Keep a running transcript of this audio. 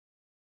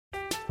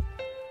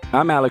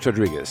I'm Alex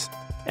Rodriguez.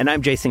 And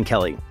I'm Jason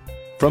Kelly.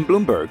 From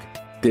Bloomberg,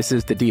 this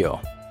is The Deal.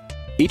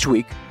 Each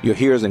week, you'll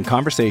hear us in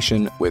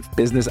conversation with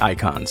business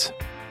icons.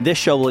 This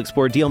show will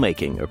explore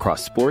deal-making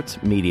across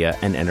sports, media,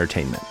 and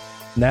entertainment.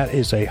 That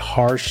is a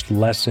harsh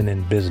lesson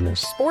in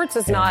business. Sports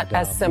is not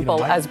as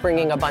simple as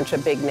bringing a bunch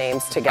of big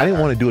names together. I didn't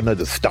want to do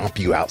another stomp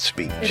you out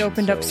speech. It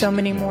opened up so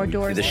many more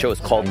doors. The show is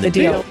called The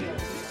Deal.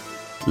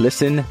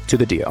 Listen to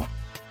The Deal.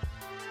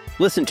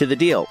 Listen to The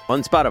Deal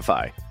on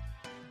Spotify.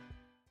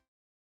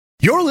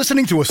 You're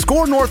listening to a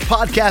Score North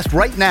podcast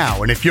right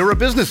now, and if you're a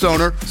business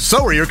owner,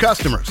 so are your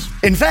customers.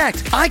 In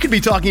fact, I could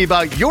be talking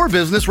about your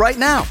business right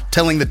now,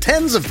 telling the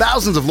tens of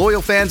thousands of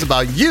loyal fans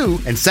about you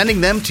and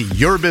sending them to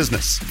your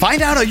business.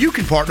 Find out how you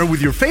can partner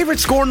with your favorite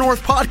Score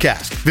North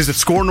podcast. Visit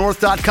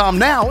scorenorth.com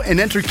now and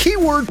enter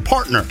keyword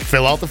partner.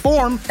 Fill out the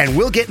form, and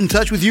we'll get in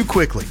touch with you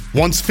quickly.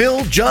 Once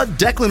Phil, Judd,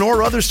 Declan,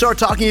 or others start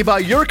talking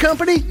about your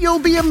company, you'll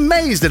be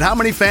amazed at how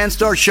many fans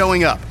start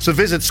showing up. So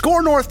visit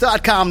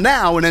scorenorth.com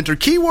now and enter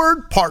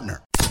keyword partner.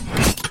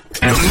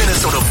 The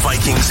Minnesota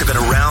Vikings have been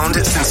around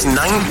since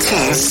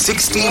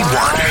 1961.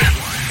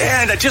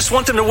 And I just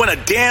want them to win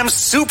a damn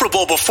Super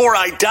Bowl before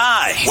I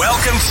die.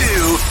 Welcome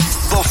to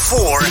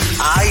Before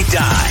I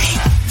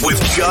Die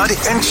with Judd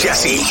and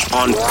Jesse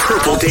on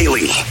Purple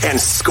Daily and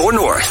Score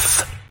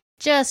North.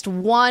 Just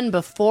one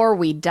before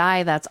we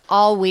die. That's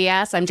all we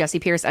ask. I'm Jesse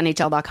Pierce,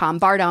 NHL.com,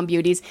 Bar Down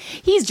Beauties.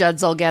 He's Judd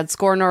Zulgad,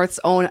 Score North's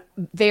own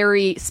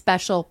very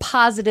special,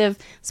 positive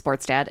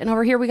sports dad. And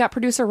over here we got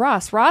producer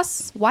Ross.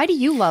 Ross, why do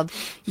you love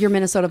your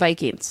Minnesota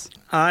Vikings?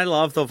 I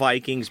love the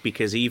Vikings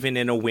because even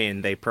in a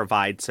win, they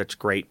provide such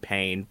great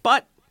pain.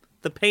 But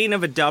the pain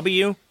of a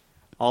W,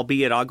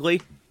 albeit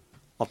ugly,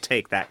 I'll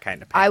take that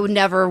kind of pain. I would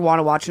never want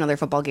to watch another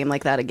football game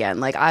like that again.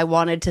 Like, I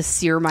wanted to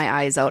sear my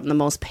eyes out in the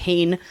most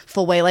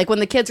painful way. Like, when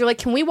the kids were like,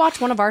 can we watch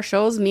one of our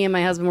shows? Me and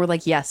my husband were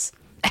like, yes,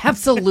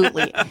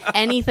 absolutely.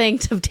 Anything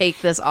to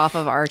take this off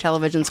of our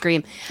television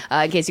screen.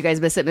 In case you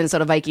guys missed it,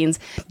 Minnesota Vikings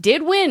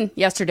did win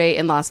yesterday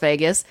in Las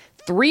Vegas.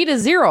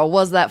 3-0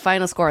 was that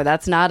final score.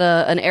 That's not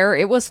an error.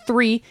 It was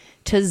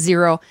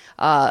 3-0.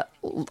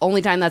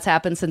 Only time that's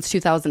happened since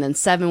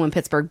 2007 when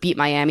Pittsburgh beat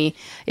Miami.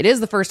 It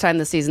is the first time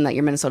this season that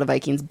your Minnesota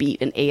Vikings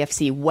beat an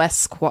AFC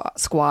West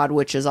squad,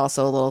 which is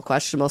also a little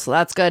questionable, so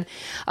that's good.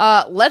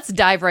 Let's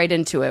dive right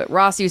into it.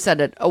 Ross, you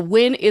said it. A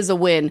win is a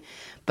win,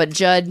 but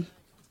Judd,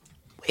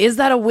 is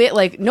that a win?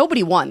 Like,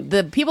 nobody won.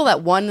 The people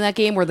that won that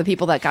game were the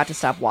people that got to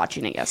stop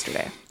watching it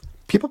yesterday.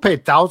 People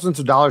paid thousands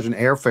of dollars in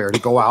airfare to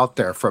go out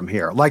there from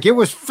here. Like, it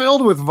was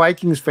filled with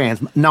Vikings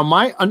fans. Now,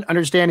 my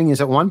understanding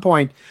is at one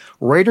point,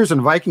 Raiders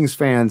and Vikings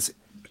fans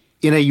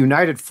in a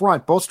united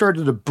front both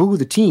started to boo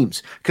the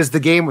teams because the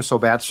game was so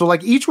bad. So,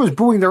 like, each was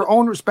booing their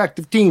own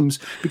respective teams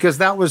because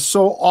that was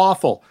so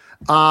awful.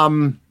 I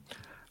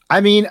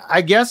mean,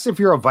 I guess if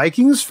you're a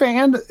Vikings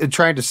fan and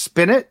trying to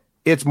spin it,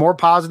 it's more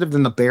positive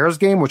than the Bears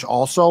game, which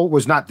also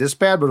was not this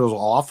bad, but it was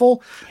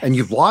awful. And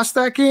you've lost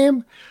that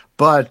game.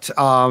 But,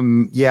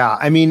 yeah,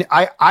 I mean,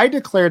 I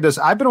declared this.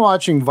 I've been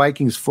watching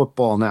Vikings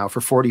football now for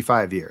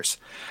 45 years.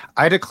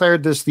 I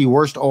declared this the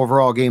worst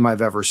overall game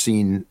I've ever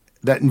seen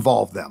that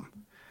involved them.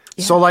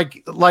 Yeah. So,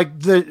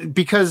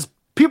 because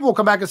people will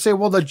come back and say,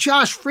 well, the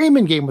Josh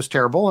Freeman game was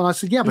terrible. And I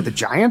said, yeah, but the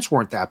Giants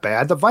weren't that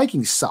bad. The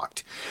Vikings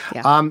sucked.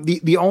 Yeah.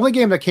 The only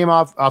game that came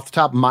off the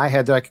top of my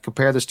head that I could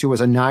compare this to was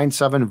a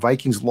 9-7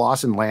 Vikings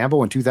loss in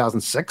Lambeau in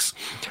 2006,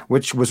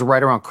 which was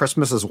right around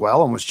Christmas as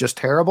well and was just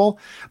terrible.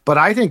 But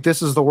I think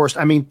this is the worst.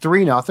 I mean,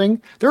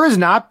 3-0. There has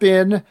not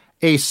been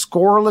a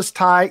scoreless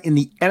tie in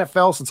the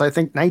NFL since, I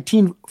think,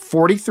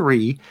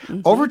 1943.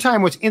 Mm-hmm.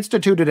 Overtime was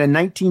instituted in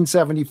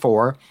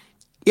 1974.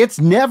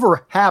 It's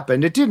never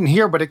happened. It didn't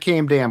here, but it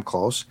came damn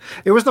close.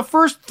 It was the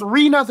first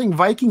 3-0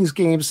 Vikings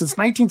game since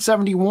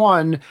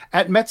 1971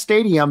 at Met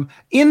Stadium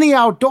in the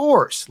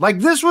outdoors. Like,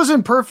 this was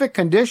in perfect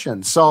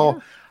condition.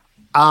 So,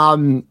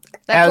 that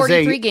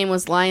 43 game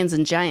was Lions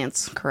and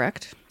Giants,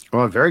 correct?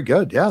 Well, very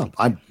good. Yeah.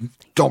 I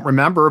don't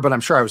remember, but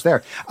I'm sure I was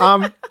there.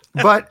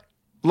 But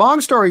long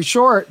story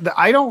short,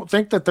 I don't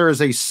think that there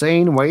is a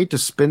sane way to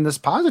spin this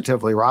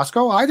positively,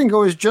 Roscoe. I think it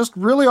was just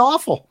really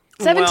awful.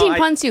 17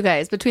 punts, you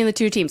guys, between the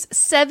two teams.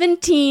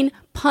 17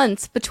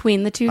 punts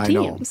between the two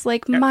teams.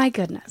 Like, my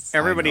goodness.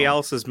 Everybody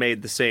else has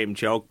made the same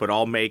joke, but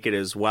I'll make it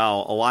as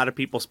well. A lot of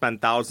people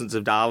spend thousands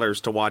of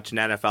dollars to watch an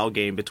NFL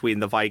game between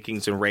the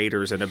Vikings and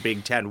Raiders and a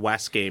Big Ten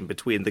West game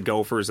between the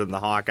Gophers and the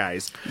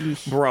Hawkeyes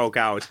broke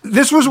out.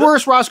 This was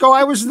worse, Roscoe.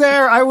 I was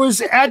there. I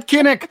was at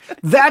Kinnick.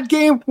 That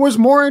game was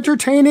more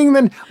entertaining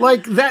than,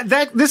 like,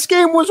 this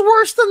game was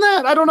worse than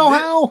that. I don't know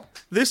how.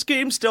 This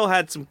game still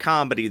had some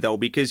comedy, though,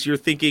 because you're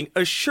thinking,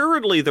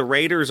 assuredly the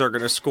Raiders are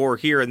going to score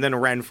here, and then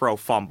Renfro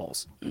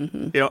fumbles.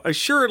 Mm-hmm. You know,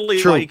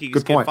 assuredly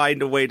Vikings can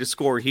find a way to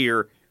score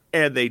here,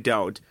 and they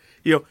don't.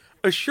 You know,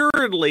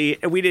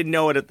 assuredly, and we didn't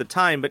know it at the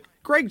time, but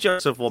Greg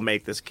Joseph will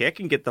make this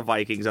kick and get the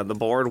Vikings on the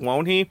board,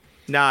 won't he?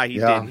 Nah, he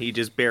didn't. He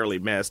just barely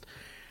missed.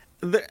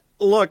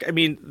 Look, I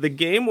mean, the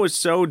game was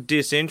so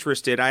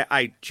disinterested.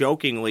 I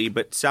jokingly,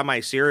 but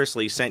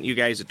semi-seriously, sent you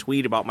guys a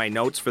tweet about my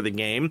notes for the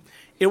game.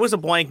 It was a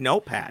blank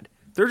notepad.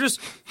 there just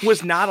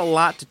was not a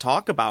lot to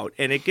talk about.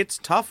 And it gets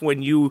tough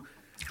when you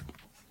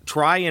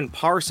try and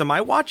parse, am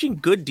I watching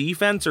good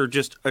defense or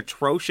just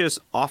atrocious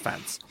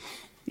offense?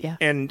 Yeah.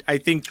 And I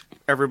think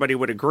everybody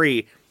would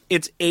agree.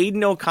 It's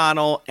Aiden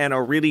O'Connell and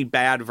a really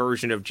bad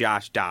version of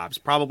Josh Dobbs,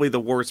 probably the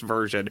worst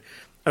version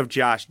of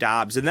Josh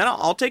Dobbs. And then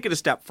I'll take it a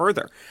step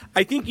further.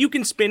 I think you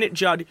can spin it,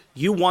 Judd.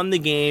 You won the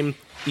game,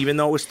 even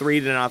though it was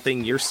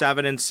 3-0. You're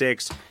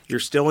 7-6. You're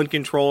still in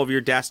control of your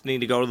destiny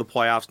to go to the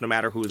playoffs, no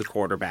matter who the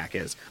quarterback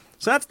is.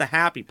 So that's the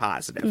happy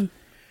positive.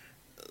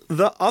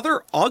 The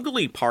other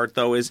ugly part,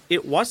 though, is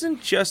it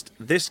wasn't just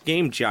this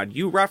game, Judd.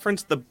 You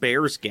referenced the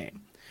Bears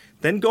game.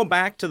 Then go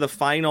back to the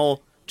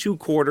final 2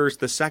 quarters,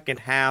 the second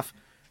half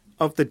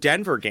of the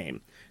Denver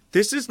game.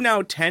 This is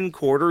now 10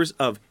 quarters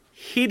of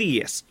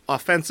hideous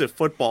offensive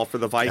football for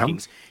the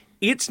Vikings.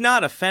 Yep. It's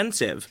not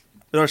offensive.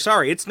 Or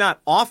sorry, it's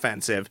not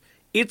offensive.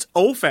 It's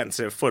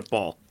offensive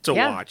football to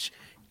watch.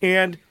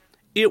 And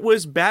it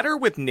was better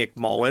with Nick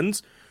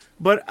Mullins,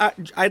 but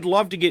I'd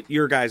love to get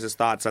your guys'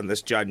 thoughts on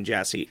this, Judd and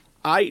Jesse.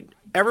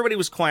 Everybody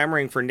was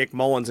clamoring for Nick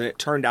Mullins, and it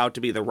turned out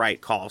to be the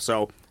right call.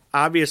 So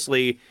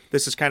obviously,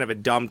 this is kind of a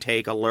dumb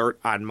take alert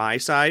on my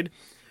side.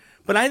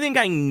 But I think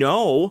I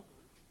know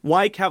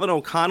why Kevin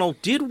O'Connell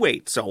did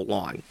wait so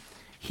long.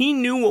 He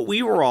knew what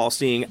we were all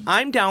seeing.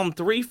 I'm down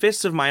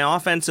 3/5 of my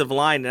offensive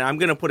line, and I'm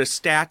going to put a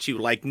statue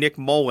like Nick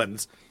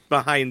Mullins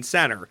behind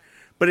center.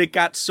 But it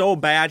got so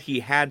bad he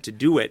had to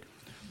do it.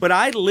 But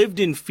I lived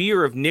in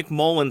fear of Nick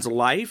Mullins'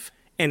 life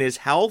and his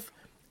health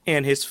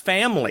and his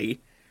family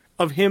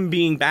of him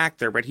being back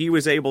there. But he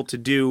was able to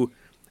do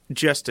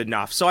just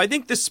enough. So I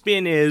think the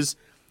spin is,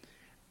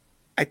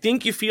 I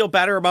think you feel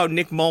better about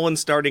Nick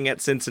Mullins starting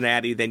at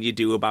Cincinnati than you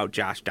do about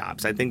Josh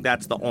Dobbs. I think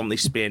that's the only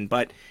spin.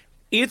 But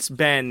it's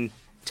been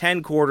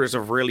 10 quarters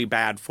of really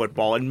bad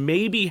football, and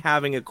maybe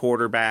having a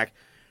quarterback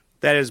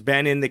that has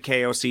been in the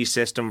KOC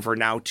system for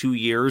now 2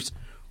 years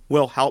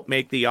will help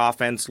make the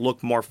offense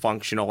look more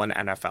functional and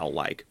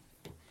NFL-like.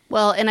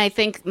 Well, and I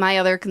think my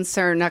other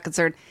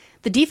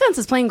the defense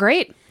is playing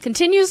great,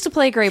 continues to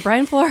play great.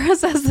 Brian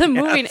Flores has them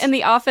moving, and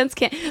the offense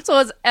can't.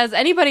 So as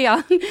anybody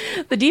on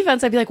the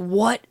defense, I'd be like,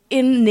 what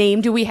in name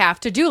do we have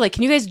to do? Like,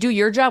 can you guys do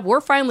your job?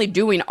 We're finally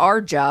doing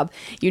our job.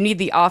 You need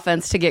the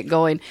offense to get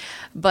going.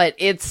 But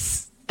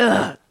it's,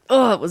 it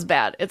was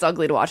bad. It's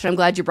ugly to watch. And I'm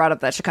glad you brought up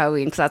that Chicago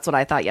game, because that's what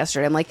I thought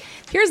yesterday. I'm like,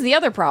 here's the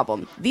other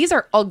problem. These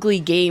are ugly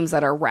games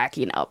that are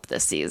racking up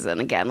this season.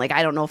 Again, like,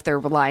 I don't know if they're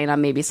relying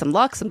on maybe some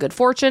luck, some good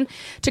fortune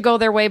to go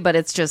their way, but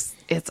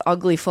it's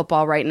ugly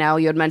football right now.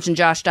 You had mentioned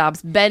Josh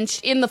Dobbs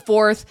benched in the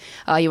fourth.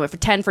 He went for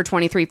 10 for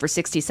 23 for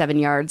 67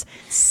 yards,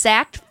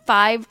 sacked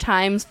 5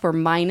 times for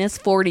minus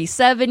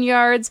 47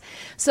 yards.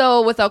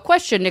 So without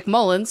question, Nick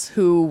Mullins,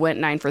 who went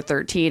 9 for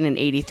 13 and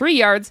 83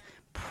 yards,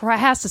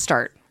 has to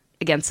start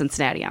against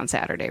Cincinnati on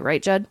Saturday,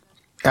 right, Judd?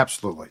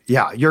 Absolutely.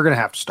 Yeah, you're going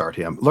to have to start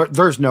him.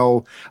 There's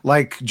no,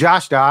 like,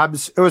 Josh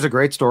Dobbs, it was a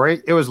great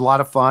story. It was a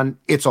lot of fun.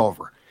 It's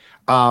over.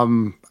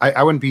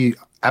 I wouldn't be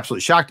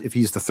absolutely shocked if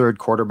he's the third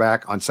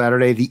quarterback on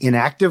Saturday, the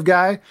inactive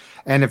guy,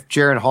 and if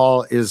Jaron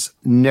Hall is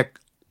Nick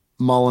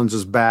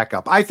Mullins'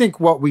 backup. I think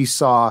what we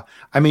saw,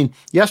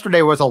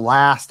 yesterday was a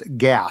last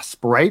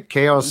gasp, right?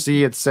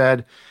 KOC had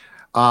said,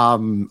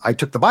 I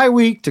took the bye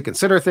week to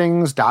consider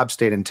things. Dobbs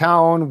stayed in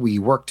town. We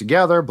worked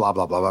together, blah,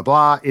 blah, blah, blah,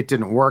 blah. It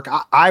didn't work.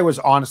 I was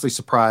honestly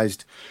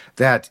surprised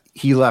that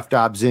he left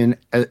Dobbs in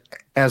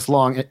as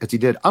long as he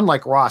did.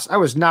 Unlike Ross, I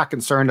was not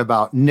concerned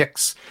about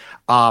Nick's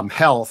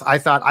health. I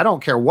thought, I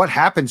don't care what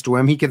happens to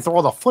him. He can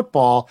throw the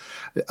football.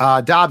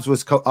 Dobbs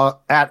was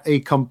at a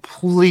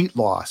complete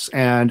loss.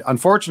 And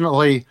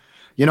unfortunately,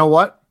 you know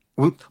what?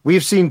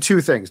 We've seen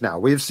 2 things now.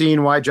 We've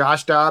seen why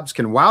Josh Dobbs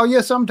can wow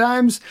you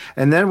sometimes,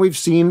 and then we've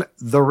seen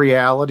the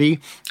reality.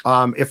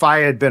 If I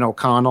had been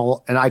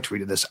O'Connell, and I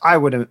tweeted this, I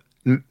would have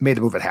made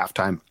a move at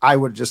halftime. I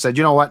would have just said,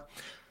 you know what?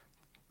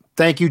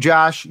 Thank you,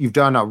 Josh. You've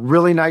done a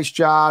really nice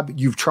job.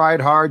 You've tried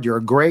hard. You're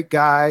a great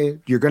guy.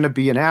 You're going to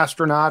be an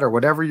astronaut or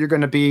whatever you're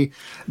going to be,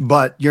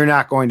 but you're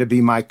not going to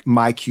be my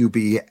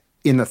QB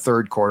in the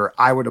third quarter.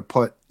 I would have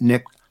put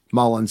Nick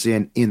Mullins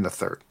in the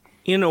third.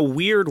 In a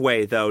weird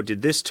way, though,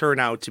 did this turn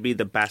out to be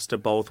the best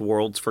of both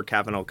worlds for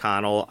Kevin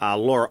O'Connell?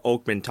 Laura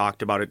Oakman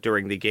talked about it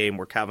during the game,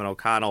 where Kevin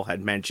O'Connell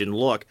had mentioned,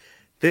 look,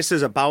 this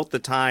is about the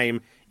time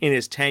in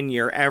his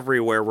tenure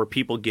everywhere where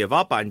people give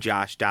up on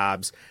Josh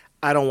Dobbs.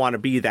 I don't want to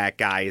be that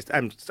guy.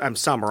 I'm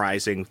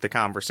summarizing the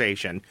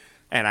conversation,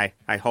 and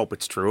I hope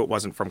it's true. It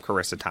wasn't from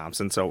Carissa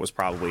Thompson, so it was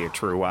probably a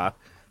true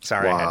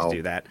sorry, wow. I had to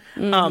do that.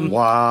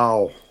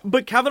 Wow.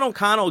 But Kevin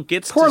O'Connell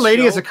gets Poor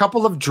lady has a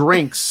couple of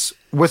drinks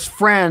with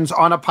friends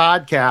on a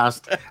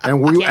podcast,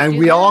 and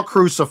we all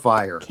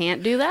crucify her.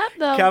 Can't do that,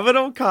 though. Kevin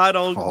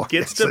O'Connell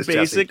gets to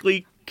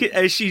basically,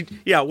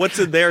 what's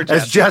in there,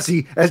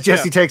 Jesse? As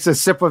Jesse takes a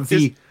sip of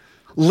the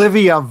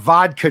Livia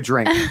vodka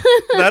drink.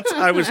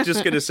 I was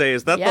just going to say,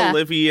 is that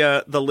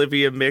the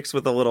Livia mix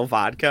with a little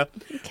vodka?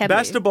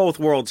 Best of both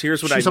worlds.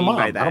 Here's what I mean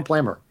by that. I don't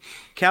blame her.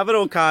 Kevin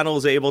O'Connell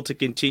is able to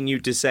continue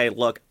to say,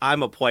 look,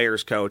 I'm a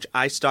player's coach.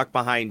 I stuck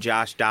behind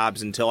Josh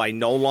Dobbs until I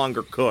no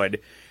longer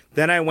could.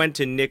 Then I went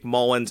to Nick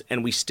Mullins,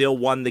 and we still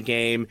won the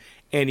game.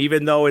 And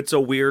even though it's a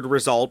weird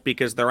result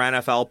because they're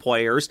NFL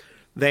players,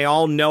 they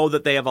all know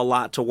that they have a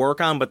lot to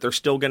work on, but they're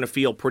still going to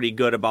feel pretty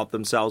good about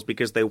themselves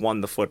because they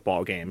won the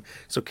football game.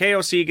 So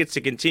KOC gets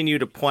to continue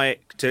to play,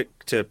 to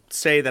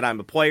say that I'm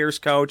a player's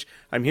coach.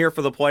 I'm here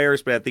for the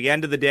players, but at the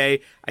end of the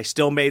day, I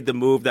still made the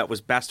move that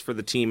was best for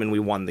the team, and we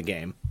won the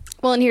game.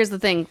 Well, and here's the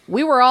thing.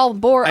 We were all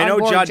on board I know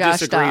Judd Josh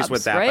disagrees Dobbs,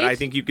 with that, right? but I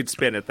think you could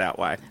spin it that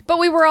way. But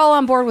we were all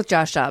on board with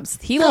Josh Dobbs.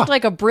 He looked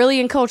like a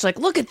brilliant coach. Like,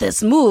 look at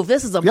this move.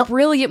 This is a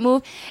brilliant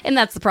move. And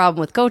that's the problem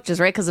with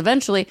coaches, right? Because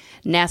eventually,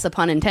 NASA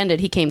pun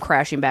intended, he came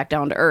crashing back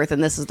down to earth,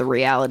 and this is the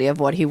reality of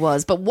what he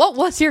was. But what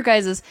was your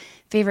guys'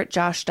 favorite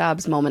Josh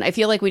Dobbs moment? I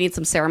feel like we need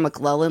some Sarah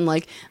McLellan,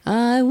 like,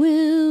 I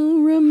will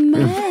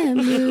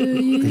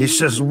remember you. He's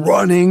just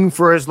running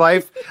for his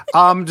life.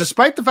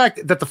 Despite the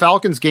fact that the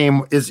Falcons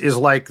game is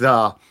like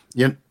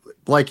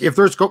like if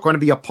there's going to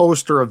be a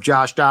poster of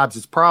Josh Dobbs,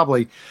 it's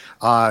probably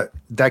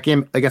that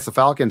game against the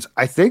Falcons.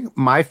 I think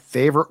my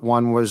favorite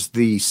one was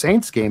the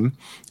Saints game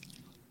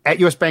at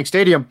US Bank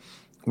Stadium,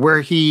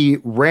 where he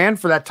ran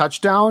for that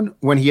touchdown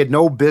when he had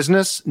no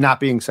business not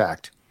being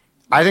sacked.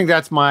 I think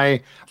that's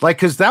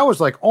because that was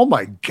like, oh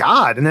my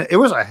God. And it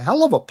was a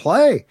hell of a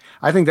play.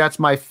 I think that's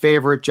my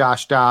favorite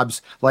Josh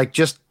Dobbs, like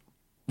just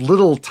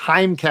little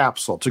time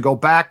capsule to go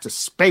back to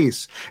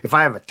space. If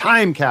I have a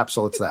time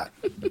capsule, it's that.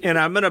 And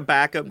I'm going to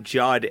back up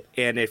Judd.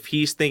 And if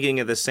he's thinking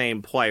of the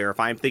same player, if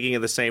I'm thinking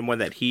of the same one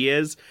that he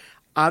is,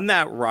 on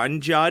that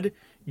run, Judd,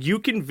 you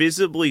can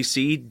visibly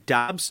see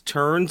Dobbs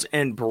turns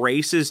and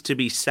braces to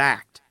be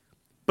sacked,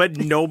 but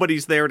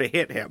nobody's there to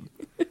hit him.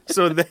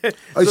 So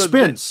he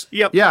spins.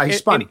 Yep. Yeah, he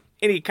spun.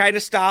 And he kind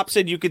of stops,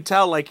 and you can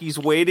tell like he's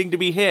waiting to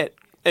be hit,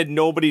 and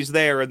nobody's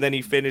there, and then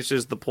he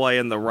finishes the play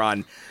and the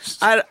run.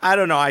 I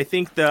don't know. I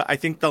think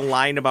the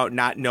line about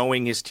not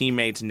knowing his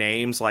teammates'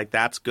 names, like,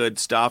 that's good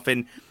stuff.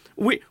 And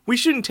we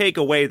shouldn't take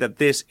away that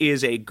this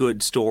is a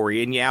good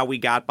story. And yeah, we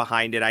got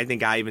behind it. I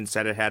think I even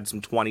said it had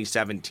some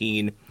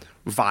 2017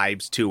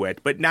 vibes to it.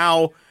 But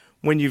now,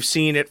 when you've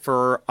seen it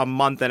for a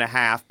month and a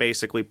half,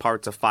 basically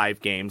parts of 5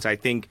 games, I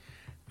think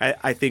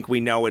we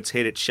know it's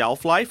hit its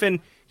shelf life, and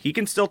he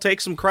can still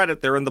take some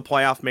credit. They're in the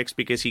playoff mix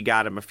because he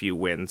got him a few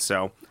wins.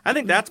 So I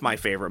think that's my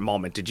favorite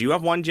moment. Did you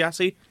have one,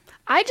 Jesse?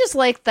 I just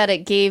like that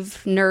it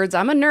gave nerds,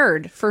 I'm a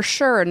nerd, for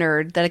sure a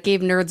nerd, that it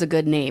gave nerds a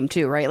good name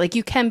too, right? Like,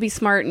 you can be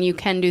smart and you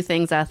can do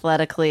things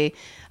athletically.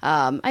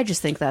 I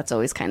just think that's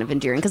always kind of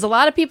endearing, because a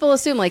lot of people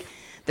assume, like,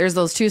 there's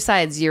those two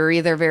sides. You're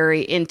either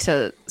very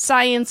into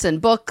science and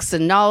books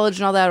and knowledge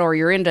and all that, or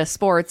you're into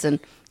sports, and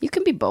you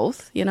can be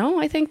both, you know?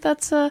 I think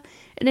that's an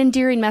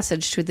endearing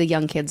message to the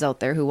young kids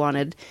out there who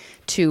wanted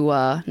to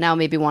now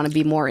maybe want to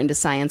be more into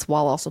science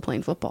while also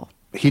playing football.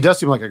 He does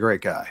seem like a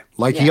great guy.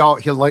 Like,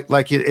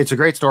 it's a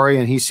great story,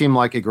 and he seems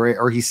like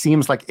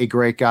a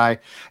great guy.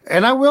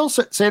 And I will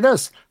say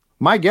this.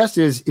 My guess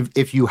is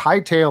if you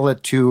hightail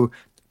it to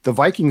the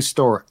Vikings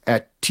store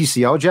at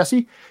TCO,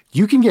 Jesse,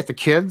 you can get the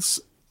kids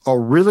a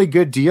really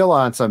good deal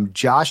on some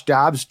Josh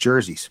Dobbs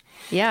jerseys.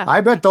 Yeah. I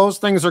bet those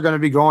things are going to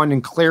be going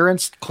in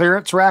clearance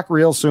rack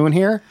real soon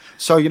here.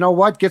 So you know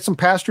what? Get some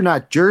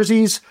Pasternak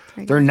jerseys.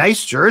 They're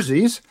nice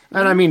jerseys.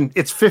 And I mean,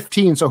 it's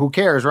 15, so who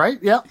cares,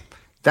 right? Yep.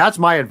 That's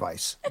my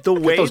advice.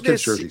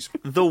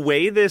 The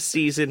way this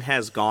season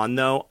has gone,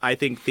 though, I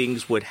think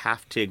things would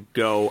have to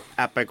go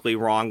epically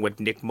wrong with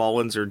Nick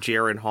Mullins or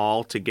Jaron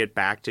Hall to get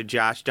back to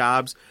Josh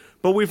Dobbs.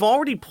 But we've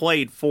already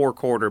played 4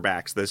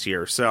 quarterbacks this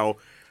year, so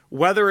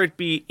whether it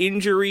be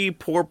injury,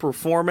 poor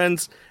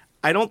performance,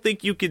 I don't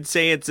think you could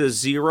say it's a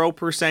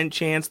 0%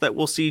 chance that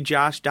we'll see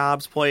Josh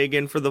Dobbs play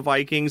again for the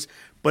Vikings,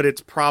 but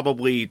it's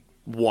probably,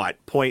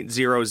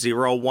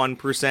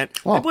 0.001%?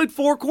 Oh. They played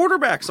 4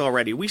 quarterbacks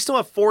already. We still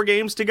have 4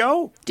 games to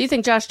go. Do you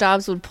think Josh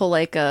Dobbs would pull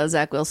like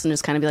Zach Wilson,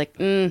 just kind of be like,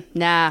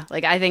 nah,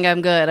 like, I think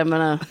I'm good. I'm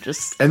going to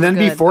just... And then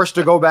be forced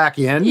to go back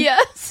in?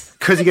 Yes.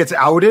 Because he gets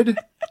outed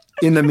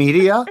in the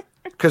media?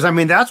 Because, I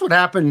mean, that's what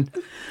happened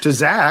to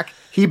Zach.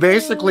 He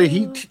basically,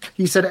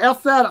 he said,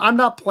 F that, I'm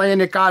not playing,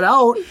 it got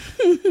out.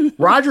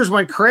 Rodgers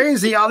went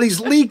crazy, all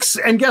these leaks,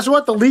 and guess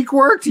what? The leak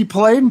worked. He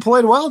played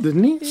well,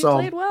 didn't he? He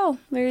played well.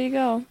 There you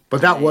go. But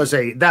that was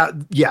a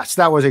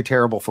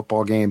terrible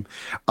football game.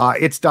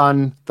 It's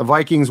done. The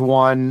Vikings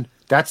won.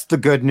 That's the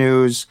good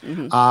news.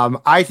 Mm-hmm.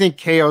 I think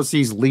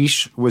KOC's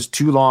leash was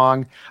too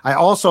long. I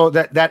also,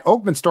 that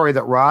Oakman story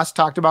that Ross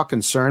talked about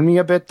concerned me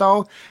a bit,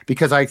 though,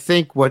 because I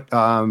think what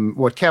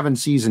Kevin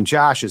sees in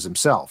Josh is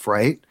himself,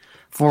 right?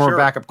 Former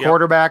backup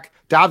quarterback.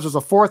 Dobbs was a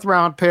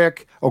 4th-round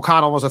pick.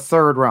 O'Connell was a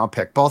 3rd-round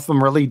pick. Both of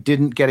them really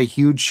didn't get a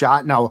huge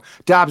shot. Now,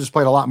 Dobbs has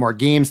played a lot more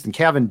games than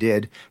Kevin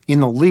did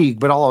in the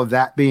league, but all of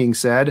that being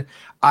said,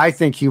 I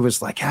think he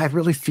was like, I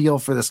really feel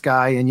for this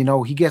guy, and, you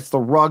know, he gets the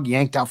rug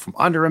yanked out from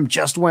under him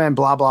just when,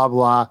 blah, blah,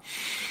 blah.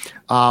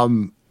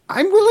 I'm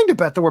willing to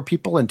bet there were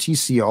people in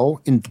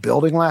TCO in the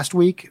building last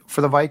week for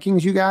the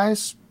Vikings, you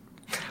guys.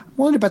 I'm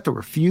willing to bet there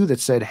were a few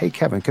that said, hey,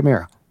 Kevin, come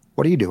here.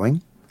 What are you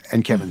doing?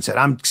 And Kevin said,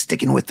 I'm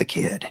sticking with the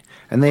kid.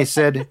 And they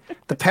said,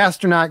 the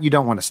Pasternak, you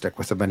don't want to stick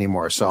with him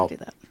anymore. So do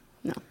that.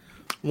 No.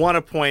 want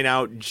to point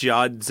out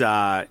Judd's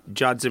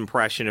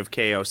impression of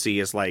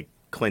KOC is like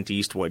Clint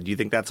Eastwood. Do you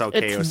think that's how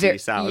KOC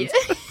sounds?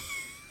 Yeah.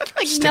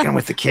 Like sticking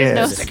with the kid.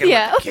 With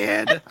the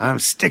kid. I'm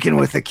sticking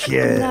with the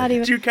kid.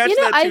 Did you catch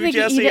that too,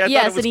 Jesse? I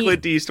thought it was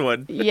Clint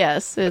Eastwood.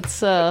 Yes, it's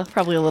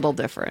probably a little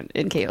different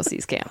in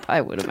KOC's camp,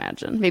 I would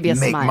imagine. Maybe a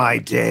Make smile. my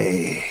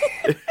day.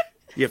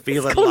 You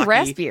feeling lucky?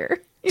 Raspier.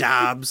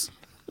 Dobbs.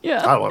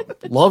 Yeah. I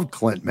love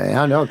Clint, man.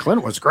 I know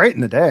Clint was great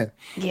in the day.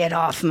 Get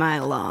off my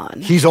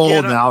lawn. He's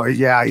old now.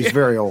 Yeah, he's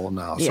very old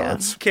now. So Yeah.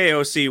 it's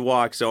KOC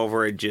walks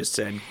over and just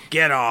said,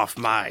 "Get off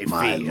my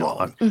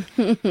field."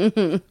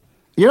 lawn.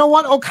 You know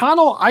what,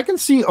 O'Connell? I can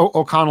see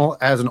O'Connell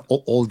as an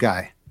old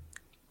guy.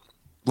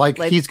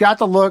 Like he's got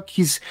the look.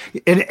 He's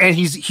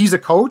a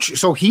coach,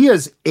 so he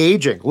is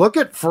aging. Look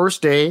at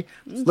first day.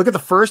 Look at the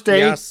first day.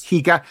 Yes.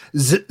 He got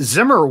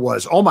Zimmer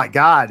was. Oh my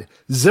God,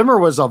 Zimmer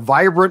was a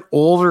vibrant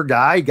older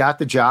guy. Got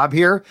the job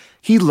here.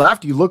 He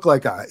left. He looked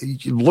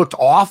he looked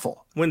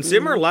awful. When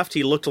Zimmer left,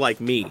 he looked like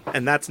me,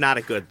 and that's not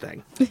a good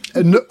thing.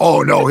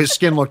 Oh no, his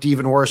skin looked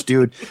even worse,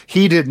 dude.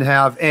 He didn't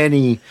have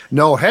any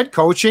head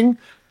coaching.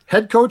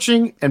 Head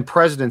coaching and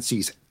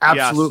presidencies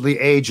absolutely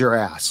age your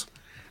ass.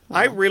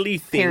 I really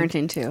think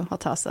Parenting too. I'll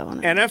toss that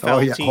one in.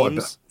 NFL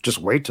teams just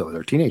wait till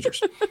they're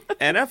teenagers.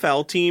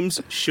 NFL teams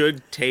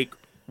should take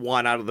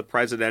one out of the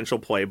presidential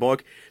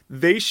playbook.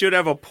 They should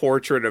have a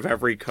portrait of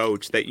every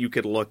coach that you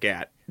could look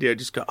at.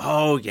 Just go,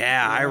 oh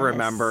yeah, yes. I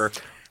remember.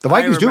 The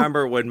Vikings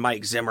remember when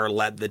Mike Zimmer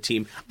led the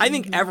team. I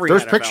think every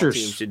There's NFL pictures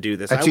team should do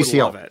this. at I would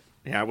TCL. love it.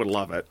 Yeah, I would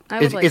love it.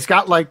 It's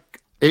got like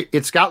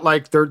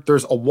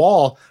there's a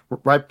wall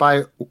right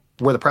by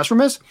where the press room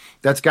is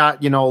that's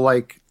got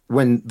like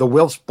when the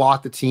Wilfs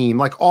bought the team,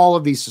 like all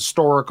of these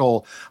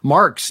historical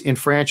marks in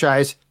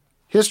franchise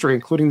history,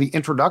 including the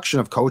introduction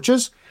of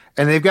coaches.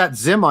 And they've got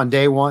Zim on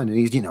day one, and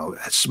he's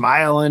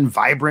smiling,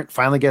 vibrant,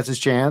 finally gets his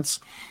chance,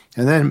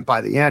 and then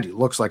by the end he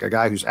looks like a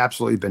guy who's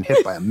absolutely been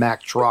hit by a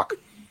Mack truck.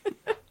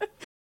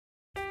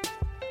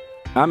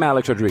 I'm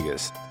Alex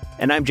Rodriguez.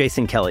 And I'm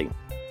Jason Kelly.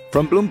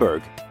 From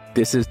Bloomberg,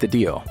 this is The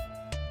Deal.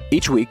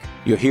 Each week,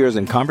 you'll hear us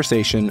in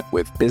conversation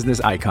with business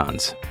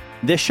icons.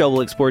 This show will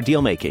explore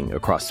deal-making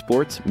across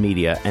sports,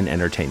 media, and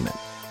entertainment.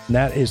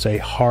 That is a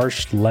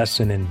harsh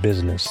lesson in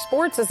business.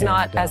 Sports is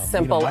not as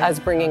simple as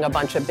bringing a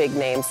bunch of big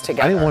names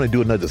together. I didn't want to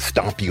do another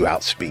stomp you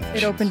out speech.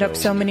 It opened up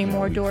so many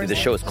more doors. The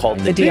show is called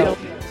The Deal.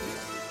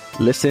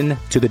 Listen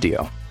to The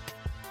Deal.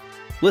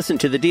 Listen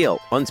to The Deal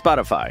on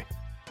Spotify.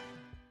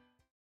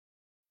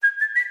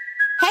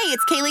 Hey,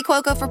 it's Kaylee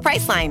Cuoco for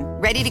Priceline.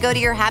 Ready to go to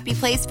your happy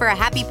place for a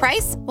happy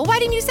price? Well, why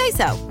didn't you say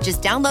so?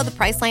 Just download the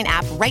Priceline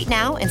app right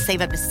now and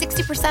save up to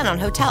 60% on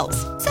hotels.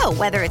 So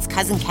whether it's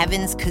Cousin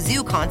Kevin's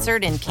Kazoo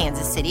Concert in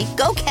Kansas City,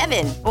 go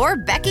Kevin, or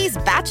Becky's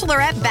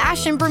Bachelorette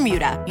Bash in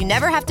Bermuda, you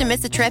never have to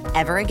miss a trip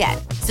ever again.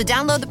 So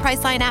download the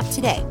Priceline app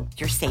today.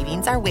 Your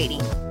savings are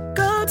waiting.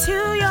 Go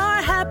to your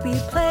happy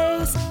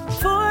place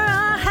for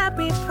a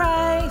happy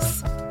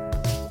price.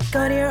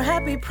 Go to your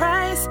happy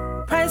price,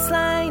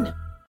 Priceline.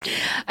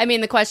 I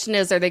mean, the question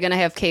is, are they going to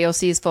have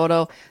KOC's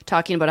photo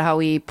talking about how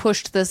he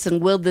pushed this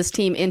and willed this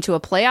team into a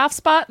playoff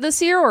spot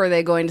this year? Or are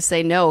they going to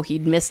say, no,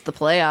 he'd missed the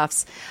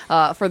playoffs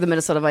for the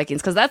Minnesota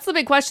Vikings? Because that's the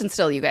big question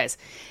still, you guys.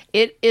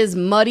 It is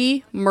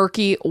muddy,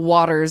 murky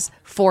waters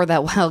for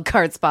that wild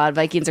card spot.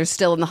 Vikings are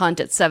still in the hunt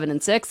at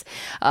 7-6.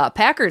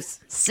 Packers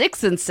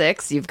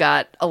 6-6. You've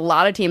got a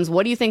lot of teams.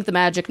 What do you think the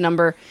magic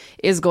number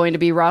is going to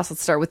be? Ross,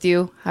 let's start with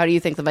you. How do you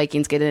think the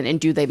Vikings get in,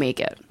 and do they make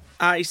it?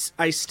 I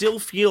still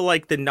feel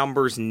like the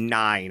number's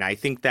 9. I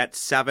think that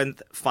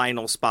 7th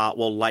final spot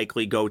will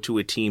likely go to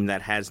a team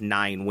that has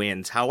 9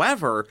 wins.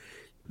 However,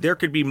 there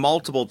could be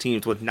multiple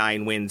teams with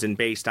 9 wins, and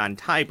based on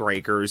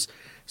tiebreakers,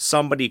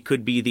 somebody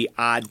could be the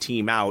odd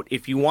team out.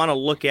 If you want to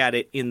look at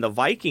it in the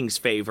Vikings'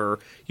 favor,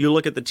 you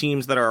look at the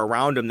teams that are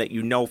around them that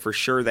you know for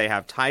sure they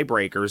have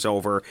tiebreakers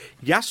over.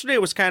 Yesterday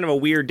was kind of a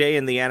weird day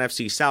in the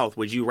NFC South.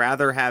 Would you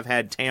rather have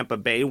had Tampa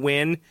Bay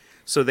win,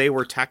 so they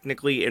were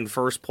technically in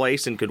first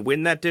place and could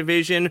win that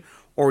division?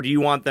 Or do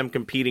you want them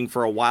competing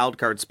for a wild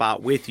card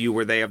spot with you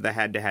where they have the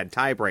head-to-head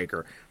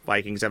tiebreaker?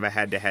 Vikings have a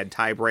head-to-head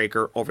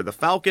tiebreaker over the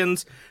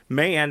Falcons,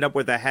 may end up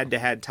with a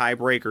head-to-head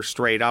tiebreaker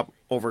straight up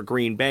over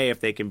Green Bay if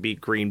they can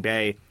beat Green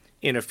Bay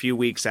in a few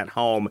weeks at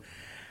home.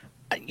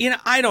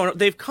 I don't know.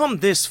 They've come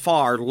this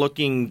far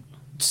looking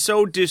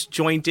so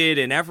disjointed,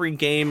 and every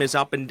game is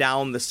up and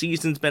down. The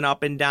season's been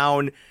up and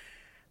down.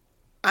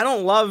 I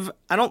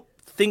don't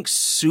think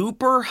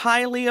super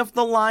highly of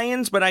the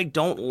Lions, but I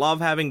don't love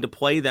having to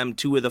play them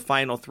 2 of the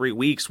final 3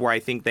 weeks where I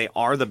think they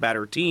are the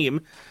better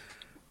team.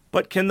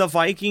 But can the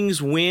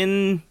Vikings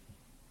win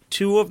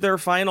 2 of their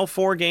final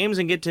 4 games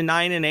and get to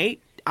 9-8?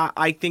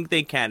 I think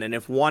they can. And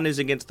if one is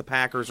against the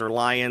Packers or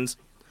Lions,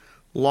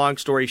 long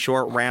story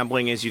short,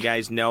 rambling as you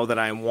guys know that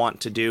I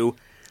want to do,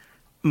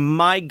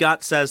 my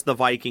gut says the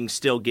Vikings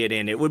still get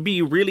in. It would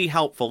be really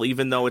helpful,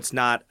 even though it's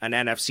not an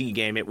NFC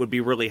game, it would be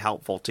really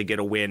helpful to get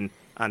a win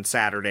on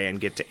Saturday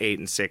and get to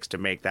 8-6 to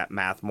make that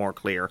math more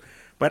clear.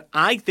 But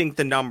I think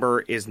the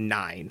number is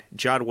 9.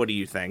 Judd, what do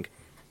you think?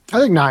 I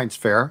think 9's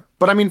fair,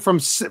 but I mean, from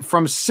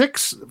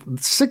six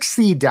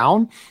seed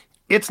down,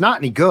 it's not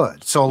any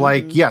good. So,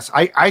 yes,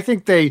 I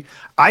think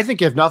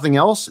if nothing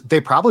else,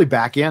 they probably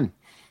back in.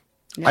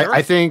 Yeah.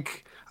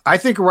 I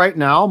think right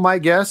now, my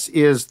guess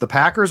is the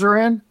Packers are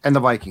in and the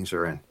Vikings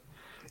are in.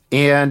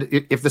 And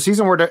if the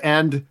season were to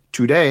end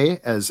today,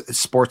 as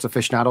sports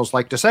aficionados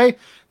like to say,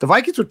 the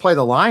Vikings would play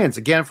the Lions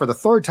again for the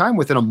third time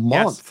within a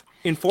month.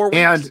 Yes, in 4 weeks.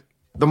 And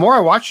the more I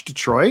watch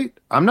Detroit,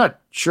 I'm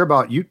not sure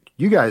about you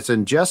guys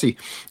and Jesse.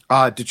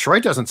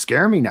 Detroit doesn't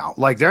scare me now.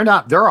 Like, they're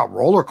a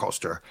roller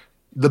coaster.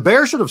 The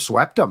Bears should have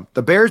swept them.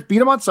 The Bears beat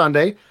them on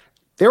Sunday.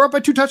 They were up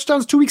by 2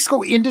 touchdowns 2 weeks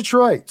ago in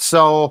Detroit.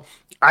 So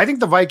I think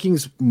the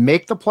Vikings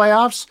make the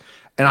playoffs,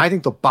 and I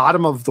think the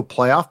bottom of the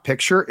playoff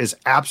picture is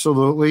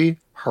absolutely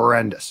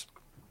horrendous.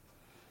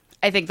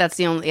 I think that's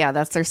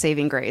that's their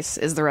saving grace,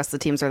 is the rest of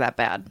the teams are that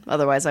bad.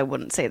 Otherwise, I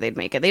wouldn't say they'd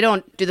make it.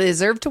 Do they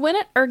deserve to win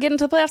it or get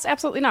into the playoffs?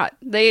 Absolutely not.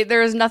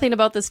 There is nothing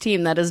about this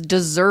team that is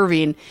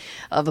deserving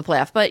of a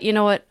playoff. But you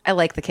know what? I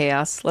like the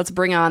chaos. Let's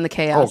bring on the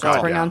chaos.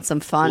 Let's bring on some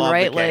fun, Love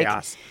right? The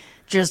chaos.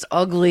 Just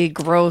ugly,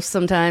 gross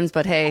sometimes,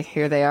 but hey,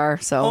 here they are.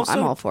 So also,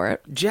 I'm all for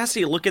it.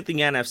 Jesse, look at the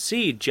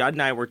NFC. Judd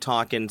and I were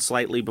talking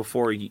slightly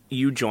before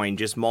you joined,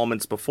 just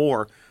moments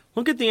before.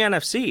 Look at the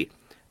NFC.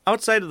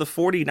 Outside of the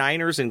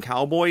 49ers and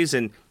Cowboys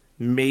and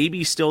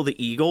maybe still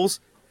the Eagles,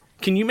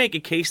 can you make a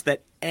case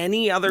that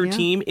any other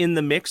team in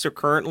the mix or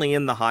currently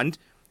in the hunt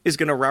is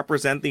going to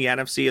represent the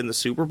NFC in the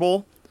Super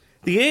Bowl?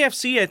 The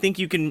AFC, I think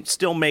you can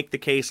still make the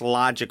case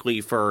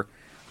logically for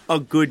a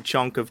good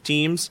chunk of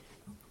teams.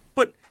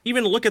 But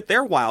even look at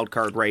their wild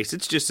card race.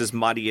 It's just as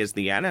muddy as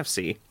the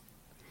NFC.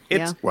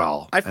 And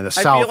the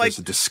South is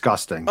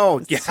disgusting. Oh,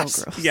 yes.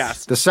 So gross.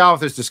 Yes. The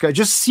South is disgusting.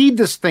 Just seed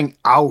this thing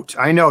out.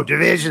 I know,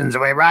 divisions,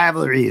 away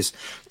rivalries.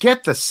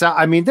 Get the South.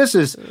 I mean, this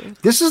is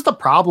the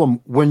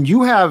problem when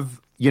you have,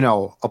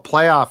 a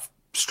playoff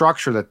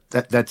structure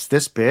that's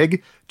this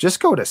big. Just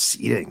go to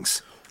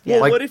seedings. Yeah.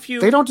 Well, what if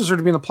they don't deserve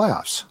to be in the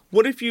playoffs?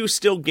 What if you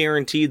still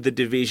guaranteed the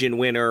division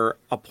winner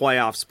a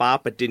playoff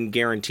spot but didn't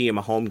guarantee him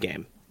a home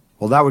game?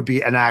 Well, that would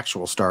be an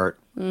actual start.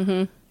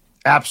 Mm-hmm.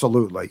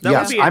 Absolutely.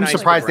 Yes. I'm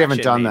surprised they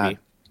haven't done that.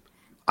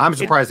 I'm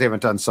surprised they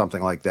haven't done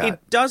something like that.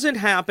 It doesn't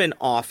happen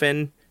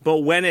often, but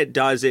when it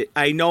does,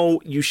 I know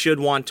you should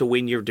want to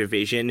win your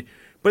division,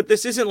 but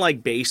this isn't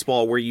like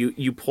baseball where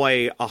you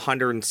play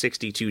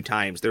 162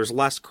 times. There's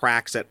less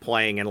cracks at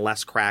playing and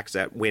less cracks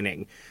at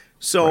winning.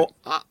 So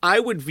right. I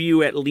would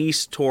view at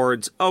least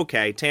towards,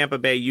 okay, Tampa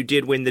Bay, you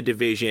did win the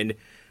division,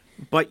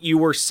 but you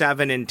were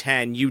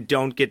 7-10. You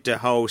don't get to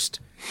host.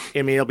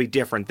 I mean, it'll be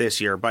different this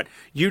year, but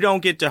you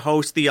don't get to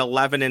host the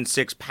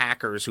 11-6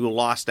 Packers who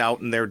lost out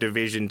in their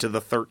division to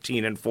the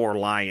 13-4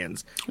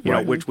 Lions,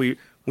 which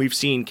we've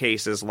seen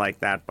cases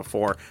like that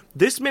before.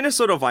 This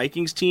Minnesota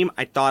Vikings team,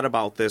 I thought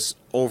about this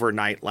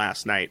overnight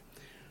last night.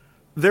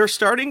 They're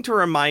starting to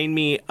remind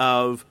me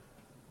of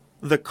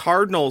the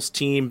Cardinals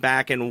team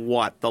back in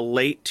the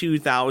late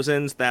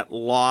 2000s that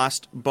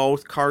lost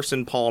both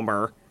Carson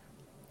Palmer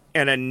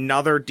and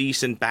another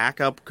decent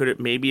backup. Could it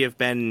maybe have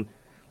been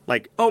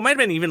it might have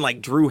been even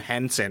like Drew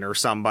Henson or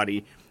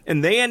somebody,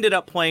 and they ended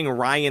up playing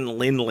Ryan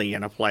Lindley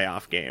in a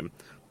playoff game.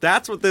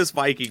 That's what this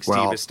Vikings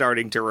team is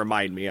starting to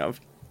remind me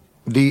of.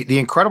 The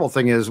incredible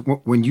thing is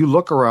when you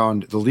look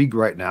around the league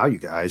right now, you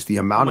guys, the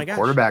amount of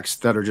quarterbacks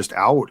that are just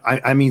out.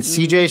 I mean,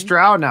 CJ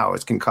Stroud now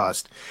is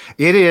concussed.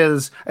 It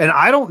is, and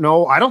I don't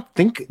know. I don't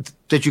think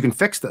that you can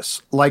fix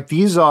this. I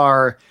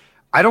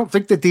don't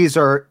think that these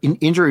are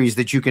injuries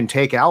that you can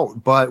take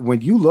out. But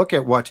when you look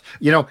at what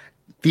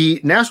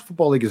the National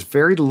Football League is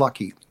very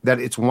lucky that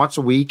it's once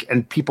a week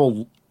and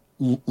people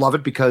love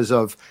it because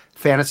of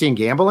fantasy and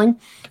gambling.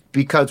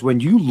 Because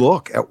when you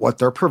look at what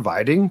they're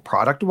providing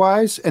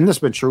product-wise, and this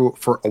has been true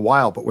for a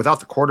while, but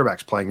without the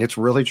quarterbacks playing, it's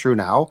really true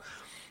now.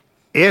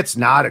 It's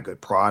not a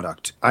good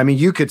product. I mean,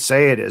 you could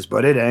say it is,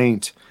 but it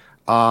ain't.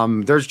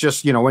 There's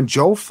just, when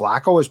Joe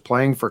Flacco is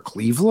playing for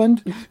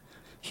Cleveland,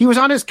 he was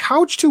on his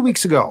couch 2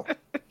 weeks ago.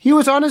 He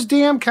was on his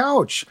damn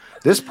couch.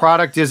 This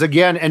product is,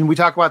 again, and we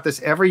talk about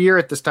this every year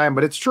at this time,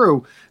 but it's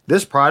true.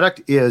 This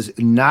product is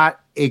not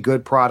a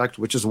good product,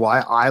 which is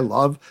why I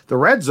love the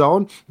Red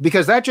Zone,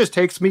 because that just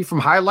takes me from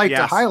highlight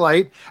to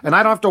highlight, and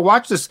I don't have to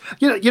watch this.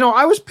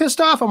 I was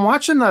pissed off. I'm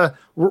watching the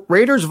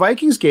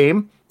Raiders-Vikings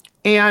game,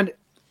 and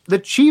the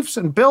Chiefs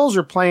and Bills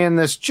are playing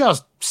this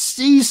just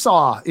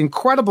seesaw,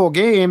 incredible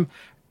game,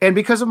 and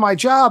because of my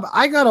job,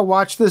 I got to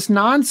watch this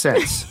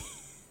nonsense.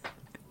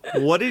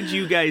 What did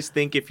you guys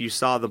think if you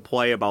saw the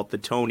play about the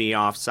Tony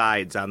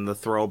offsides on the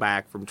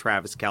throwback from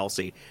Travis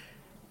Kelce?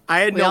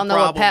 We all know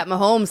what Pat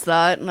Mahomes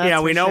thought.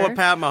 We know what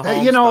Pat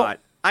Mahomes thought.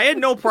 I had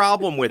no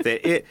problem with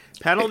it.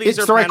 Penalties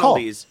are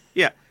penalties.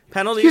 Yeah,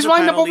 penalties. He's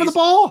lined penalties. up over the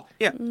ball.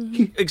 Yeah,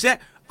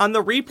 exactly. On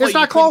the replay, it's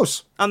not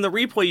close. On the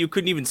replay, you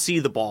couldn't even see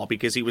the ball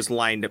because he was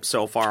lined up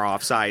so far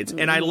offsides.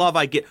 And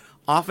I get.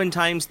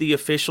 Oftentimes, the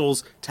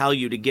officials tell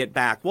you to get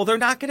back. Well, they're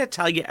not going to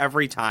tell you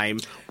every time,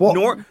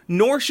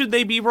 nor should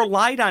they be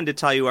relied on to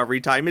tell you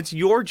every time. It's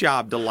your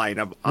job to line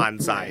up on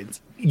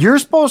sides. you're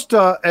supposed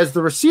to, as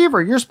the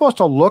receiver, you're supposed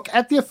to look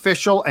at the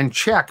official and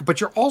check,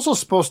 but you're also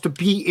supposed to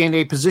be in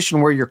a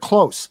position where you're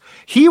close.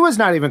 He was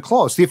not even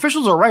close. The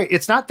officials are right.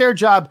 It's not their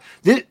job.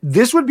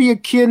 This would be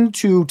akin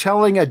to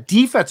telling a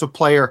defensive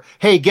player,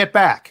 hey, get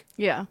back.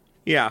 Yeah.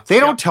 Yeah. They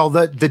don't tell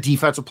the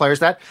defensive players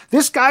that.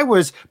 This guy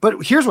was,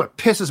 but here's what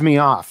pisses me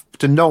off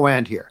to no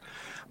end here.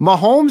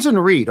 Mahomes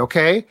and Reed,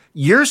 okay?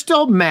 You're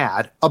still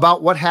mad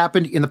about what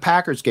happened in the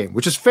Packers game,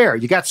 which is fair.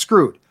 You got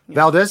screwed. Yeah.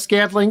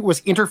 Valdez-Scantling was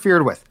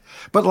interfered with.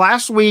 But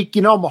last week,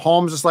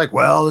 Mahomes is like,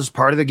 well, this is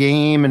part of the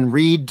game, and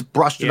Reed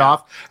brushed it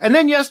off. And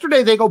then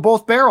yesterday, they go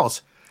both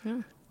barrels.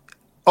 Yeah.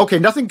 Okay,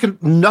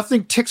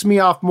 nothing ticks me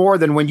off more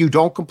than when you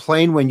don't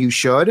complain when you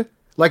should.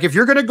 Like, if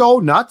you're going to go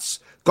nuts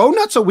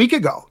a week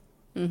ago.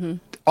 Mm-hmm.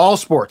 All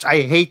sports.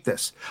 I hate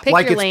this. Pick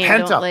like your it's lane,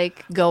 pent don't up.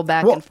 Go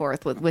back and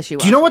forth with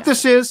wishy-washy. Do you know what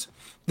this is?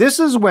 This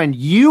is when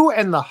you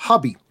and the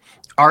hubby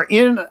are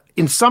in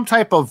some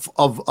type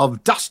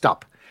of dust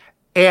up,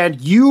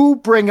 and you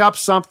bring up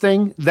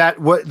something that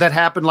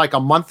happened like a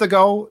month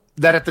ago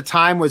that at the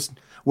time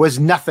was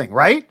nothing,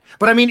 right?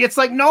 But I mean, it's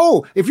like,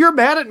 no, if you're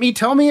mad at me,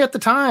 tell me at the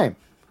time.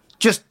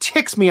 Just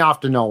ticks me off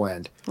to no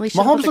end. Well,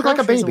 Mahomes looked like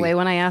a baby. Away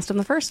when I asked him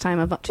the first time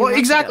about 2 months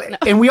exactly. ago.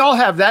 No. And we all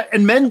have that.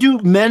 And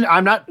men,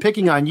 I'm not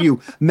picking on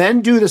you. Men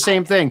do the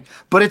same thing.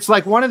 But it's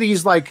like one of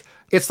these, like,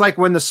 it's like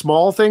when the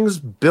small things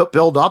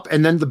build up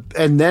and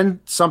then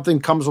something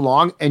comes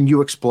along and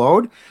you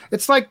explode.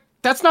 It's like,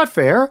 that's not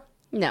fair.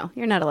 No,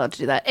 you're not allowed to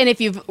do that. And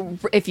if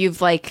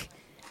you've like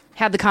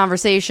had the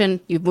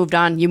conversation, you've moved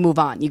on, you move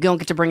on. You don't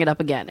get to bring it up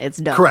again. It's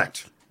done.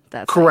 Correct.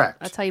 Correct.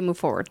 That's how you move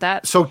forward.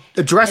 So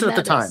address it at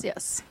the time.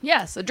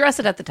 Yes, address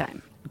it at the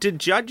time. Did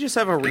judges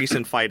have a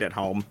recent fight at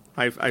home?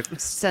 I've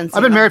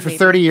been married for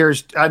 30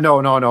 years.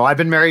 No. I've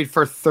been married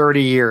for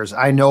 30 years.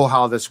 I know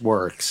how this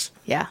works.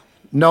 Yeah.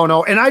 No.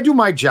 And I do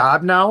my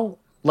job now.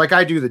 Like,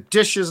 I do the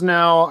dishes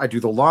now. I do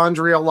the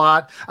laundry a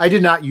lot. I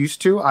did not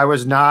used to. I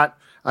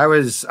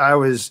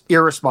was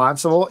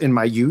irresponsible in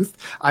my youth.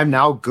 I'm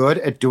now good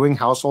at doing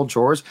household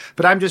chores.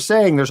 But I'm just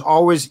saying, there's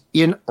always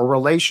in a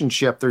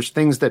relationship, there's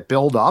things that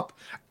build up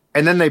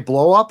and then they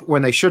blow up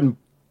when they shouldn't.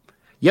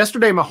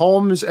 Yesterday,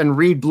 Mahomes and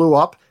Reed blew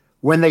up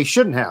when they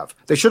shouldn't have.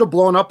 They should have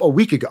blown up a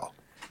week ago.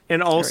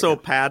 And also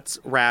Pat's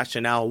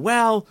rationale.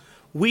 Well,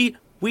 we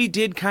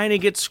did kind of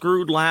get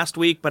screwed last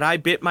week, but I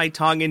bit my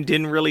tongue and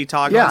didn't really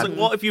talk. Yeah. I was like,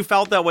 well, if you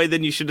felt that way,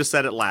 then you should have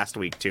said it last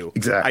week too.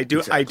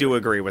 Exactly. I do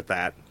agree with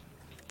that.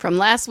 From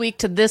last week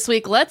to this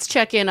week, let's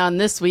check in on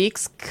this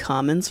week's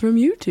comments from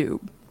YouTube.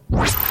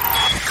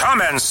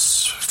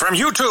 Comments from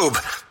YouTube.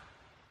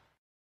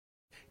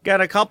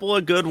 Got a couple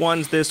of good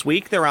ones this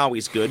week. They're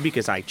always good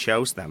because I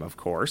chose them, of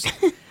course.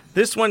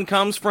 This one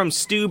comes from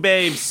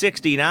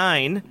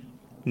StuBabe69.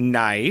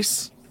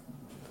 Nice.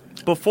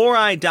 Before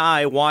I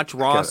die, watch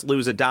Ross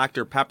lose a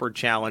Dr. Pepper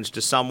challenge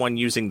to someone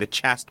using the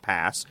chest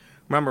pass.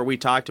 Remember, we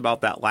talked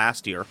about that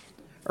last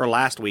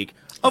week.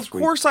 Of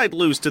course I'd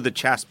lose to the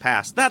chest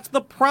pass. That's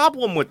the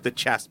problem with the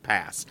chest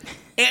pass.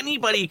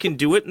 Anybody can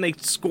do it, and they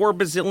score a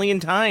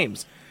bazillion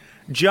times.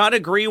 Judd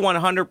agree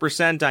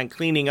 100% on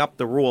cleaning up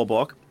the rule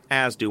book,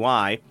 as do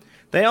I.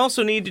 They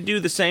also need to do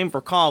the same for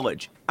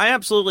college. I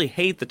absolutely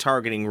hate the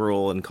targeting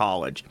rule in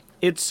college.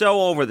 It's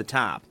so over the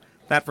top.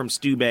 That from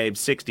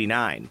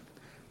StuBabe69.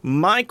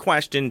 My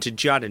question to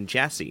Judd and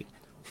Jesse.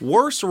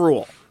 Worse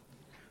rule,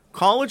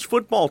 college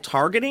football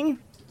targeting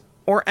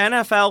or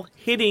NFL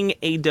hitting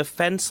a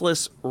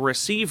defenseless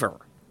receiver?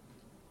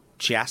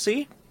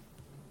 Jesse?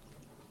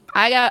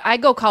 I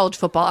go college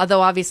football,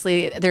 although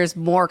obviously there's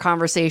more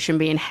conversation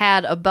being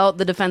had about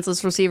the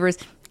defenseless receivers,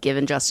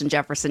 given Justin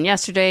Jefferson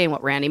yesterday and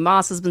what Randy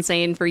Moss has been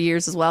saying for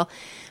years as well.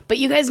 But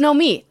you guys know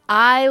me.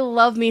 I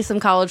love me some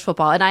college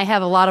football, and I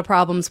have a lot of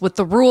problems with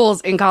the rules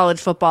in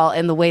college football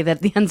and the way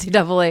that the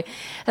NCAA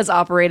has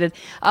operated.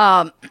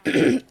 That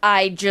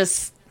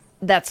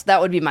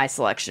would be my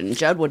selection.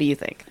 Judd, what do you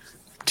think?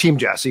 Team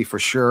Jesse, for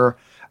sure.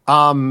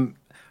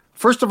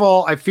 First of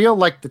all, I feel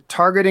like the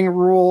targeting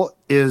rule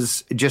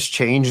just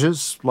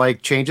changes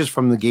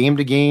from the game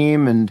to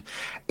game.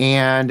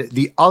 And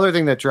the other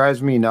thing that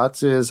drives me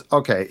nuts is,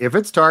 okay, if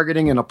it's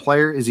targeting and a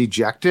player is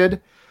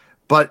ejected,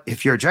 but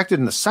if you're ejected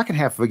in the second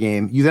half of a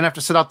game, you then have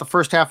to sit out the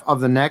first half of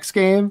the next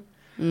game.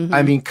 Mm-hmm.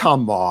 I mean,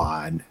 come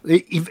on.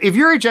 If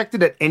you're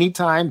ejected at any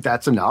time,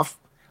 that's enough.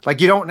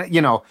 Like, you don't,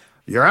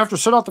 you have to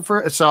sit out the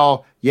first.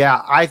 So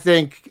yeah, I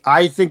think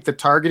the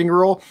targeting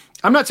rule,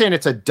 I'm not saying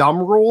it's a dumb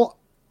rule.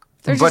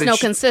 There's just no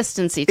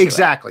consistency to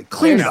exactly. it.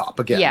 Clean it up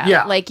again.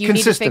 Yeah. Like, you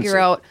need to figure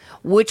out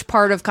which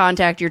part of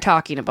contact you're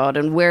talking about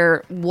and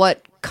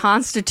what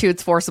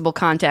constitutes forcible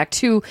contact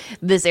to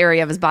this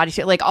area of his body.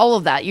 Like, all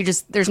of that.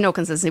 There's no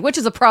consistency, which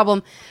is a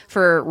problem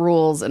for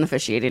rules and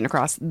officiating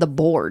across the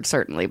board,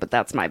 certainly. But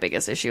that's my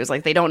biggest issue, is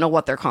like, they don't know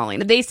what they're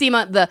calling.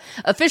 The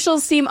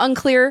officials seem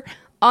unclear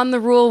on the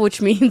rule, which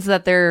means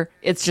that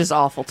it's just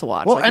awful to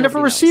watch. Well, like, and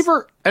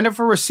if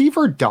a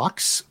receiver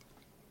ducks,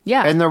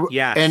 yeah,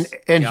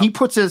 and he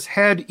puts his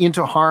head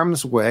into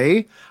harm's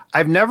way,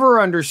 I've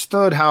never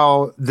understood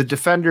how the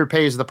defender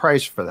pays the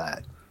price for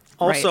that.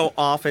 Also, Right.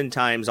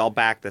 oftentimes, I'll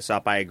back this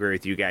up. I agree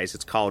with you guys.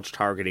 It's college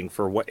targeting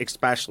for what,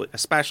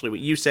 especially what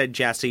you said,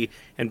 Jesse,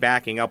 and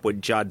backing up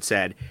what Judd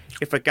said.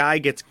 If a guy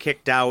gets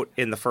kicked out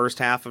in the first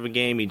half of a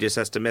game, he just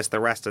has to miss the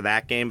rest of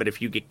that game. But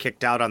if you get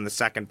kicked out on the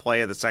second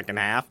play of the second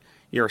half,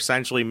 you're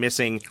essentially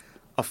missing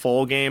a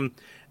full game.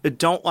 I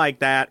don't like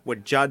that.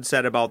 What Judd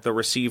said about the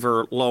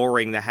receiver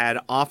lowering the head,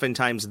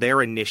 oftentimes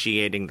they're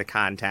initiating the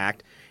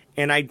contact.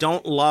 And I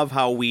don't love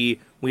how we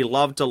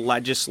love to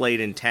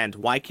legislate intent.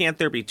 Why can't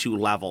there be two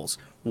levels?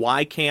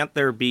 Why can't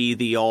there be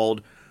the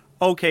old,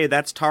 okay,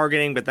 that's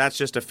targeting, but that's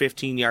just a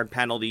 15-yard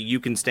penalty. You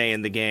can stay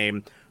in the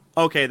game.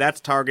 Okay, that's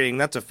targeting.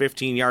 That's a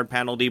 15-yard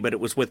penalty, but it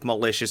was with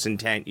malicious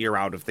intent. You're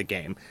out of the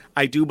game.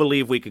 I do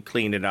believe we could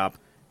clean it up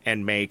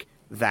and make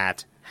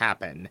that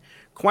happen.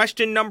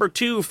 Question number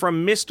 2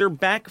 from Mr.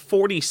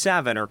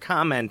 Beck47, or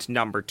comment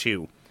number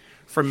 2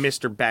 from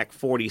Mr.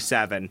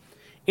 Beck47.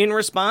 In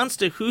response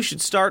to who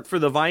should start for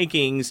the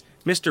Vikings,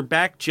 Mr.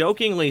 Beck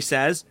jokingly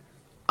says,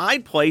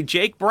 I'd play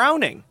Jake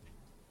Browning.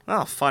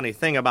 Well, funny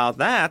thing about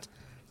that,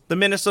 the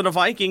Minnesota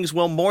Vikings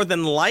will more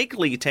than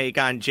likely take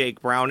on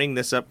Jake Browning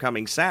this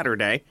upcoming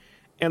Saturday,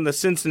 and the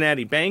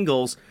Cincinnati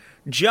Bengals.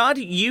 Judd,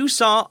 you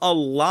saw a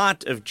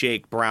lot of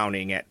Jake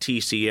Browning at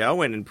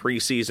TCO and in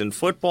preseason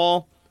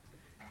football.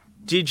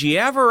 Did you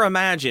ever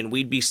imagine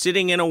we'd be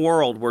sitting in a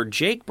world where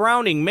Jake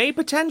Browning may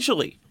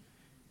potentially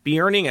be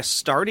earning a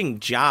starting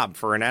job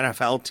for an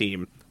NFL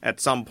team at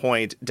some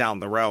point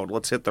down the road?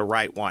 Let's hit the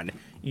right one.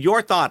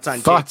 Your thoughts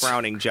on Jake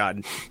Browning,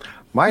 Judd?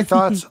 My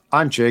thoughts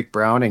on Jake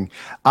Browning.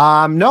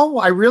 No,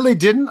 I really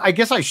didn't. I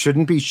guess I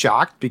shouldn't be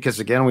shocked because,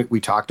 again,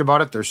 we talked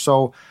about it. There's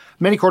so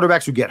many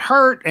quarterbacks who get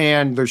hurt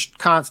and there's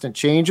constant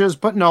changes.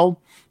 But no,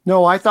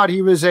 I thought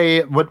he was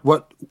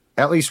what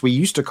at least we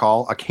used to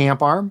call a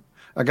camp arm.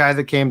 A guy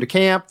that came to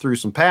camp, threw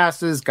some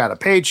passes, got a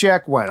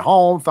paycheck, went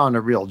home, found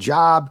a real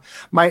job.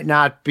 Might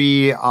not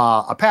be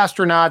a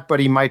pastronaut, but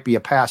he might be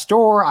a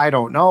pastor. I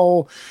don't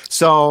know.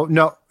 So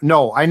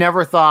no, I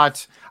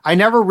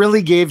never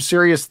really gave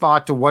serious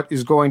thought to what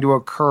is going to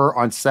occur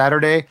on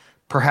Saturday.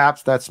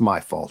 Perhaps that's my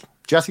fault.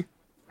 Jesse?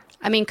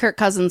 I mean, Kirk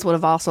Cousins would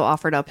have also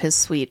offered up his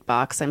sweet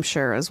box, I'm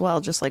sure, as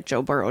well, just like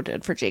Joe Burrow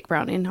did for Jake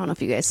Browning. I don't know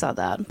if you guys saw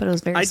that, but it was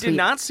very sweet. I did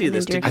not see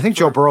this. I think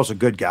Joe Burrow's a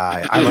good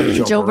guy. I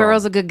like Joe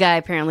Burrow's a good guy,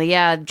 apparently.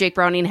 Yeah, Jake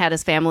Browning had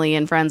his family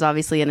and friends,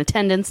 obviously, in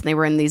attendance, and they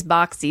were in these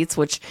box seats,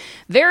 which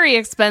very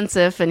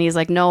expensive. And he's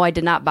like, no, I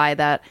did not buy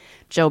that.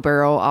 Joe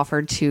Burrow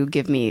offered to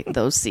give me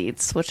those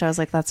seats, which I was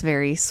like, that's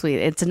very sweet.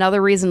 It's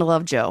another reason to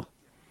love Joe.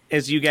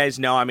 As you guys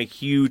know, I'm a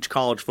huge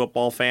college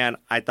football fan.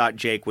 I thought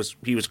Jake was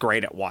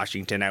great at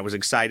Washington. I was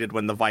excited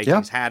when the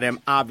Vikings had him.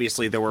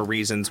 Obviously, there were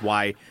reasons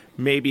why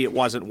maybe it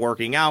wasn't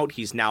working out.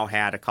 He's now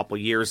had a couple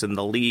years in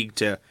the league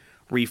to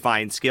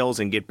refine skills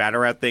and get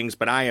better at things.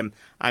 But I'm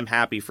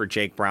happy for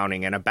Jake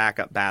Browning and a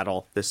backup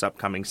battle this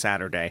upcoming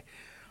Saturday.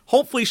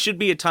 Hopefully should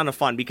be a ton of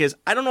fun because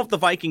I don't know if the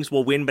Vikings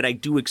will win, but I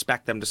do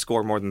expect them to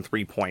score more than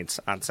 3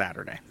 points on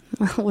Saturday.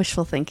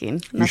 Wishful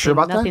thinking. You sure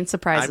about that? Nothing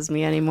surprises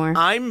me anymore.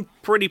 I'm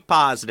pretty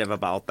positive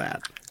about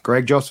that.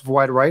 Greg Joseph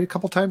White right a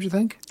couple times, you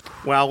think?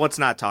 Well, let's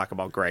not talk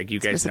about Greg. You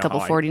guys miss know a couple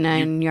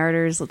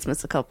 49-yarders. Let's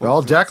miss a couple.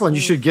 Well, Declan,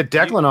 you should get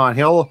Declan on.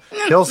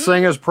 He'll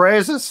sing his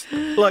praises.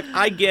 Look,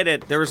 I get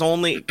it. There's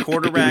only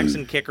quarterbacks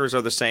and kickers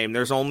are the same.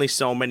 There's only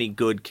so many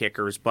good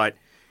kickers, but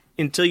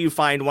until you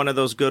find one of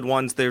those good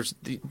ones,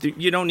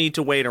 you don't need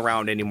to wait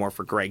around anymore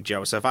for Greg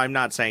Joseph. I'm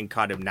not saying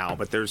cut him now,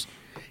 but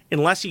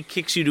unless he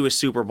kicks you to a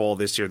Super Bowl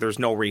this year, there's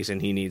no reason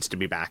he needs to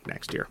be back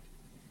next year.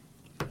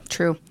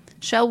 True.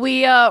 Shall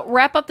we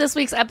wrap up this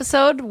week's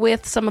episode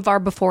with some of our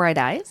Before I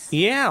Dies?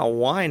 Yeah,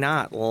 why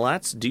not?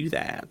 Let's do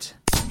that.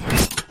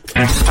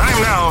 It's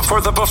time now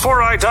for the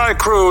Before I Die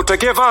crew to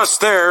give us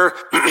their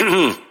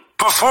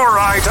Before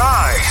I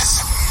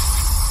Dies.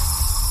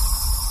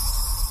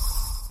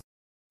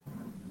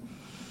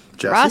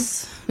 Jesse?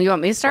 Russ, you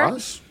want me to start?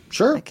 Russ?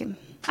 Sure. I can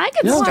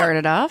start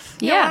it off.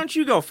 Yeah, why don't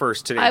you go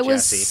first today, I Jesse?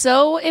 was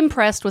so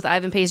impressed with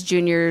Ivan Pace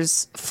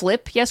Jr.'s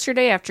flip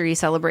yesterday after he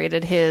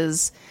celebrated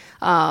his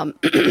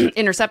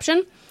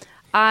interception.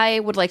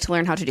 I would like to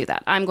learn how to do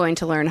that. I'm going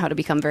to learn how to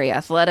become very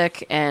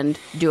athletic and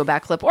do a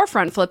backflip or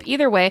front flip.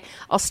 Either way,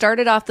 I'll start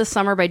it off this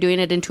summer by doing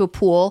it into a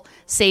pool,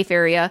 safe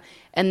area,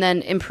 and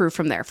then improve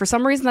from there. For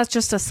some reason, that's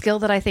just a skill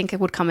that I think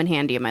it would come in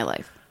handy in my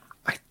life.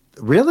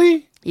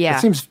 Really? Yeah.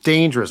 It seems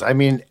dangerous. I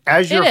mean,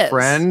 as your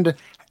friend,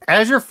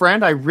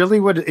 I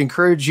really would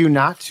encourage you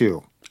not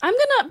to. I'm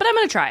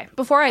gonna try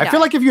before I die. I feel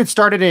like if you had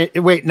started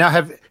it, wait, now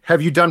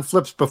have you done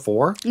flips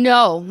before?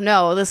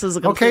 No, this is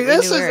a completely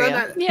new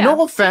area.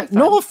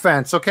 No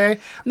offense, okay?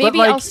 Maybe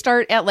I'll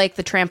start at like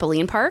the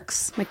trampoline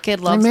parks. My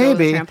kid loves going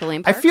to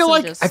trampoline parks.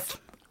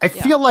 I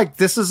feel like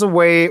this is a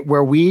way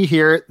where we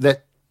hear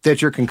that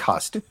you're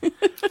concussed.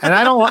 and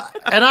I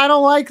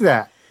don't like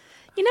that.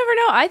 You never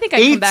know. I think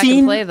I'd come back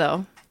and play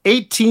though.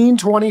 18,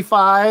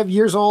 25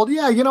 years old.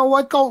 Yeah, you know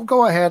what?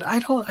 Go ahead. I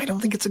don't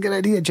think it's a good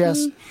idea,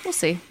 Jess. We'll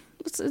see.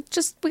 It's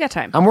just we got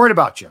time. I'm worried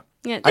about you.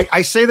 Yeah.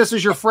 I say this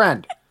as your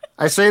friend.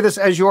 I say this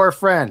as your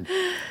friend,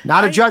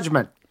 not a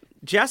judgment.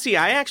 Jesse,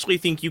 I actually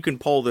think you can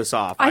pull this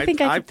off. I think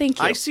I could. Thank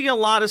you. I see a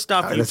lot of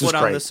stuff you put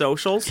on the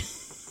socials.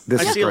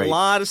 I see a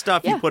lot of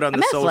stuff you put on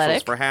the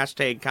socials for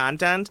hashtag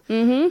content.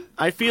 Mm-hmm.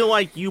 I feel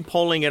like you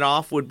pulling it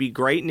off would be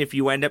great, and if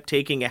you end up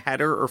taking a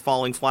header or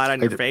falling flat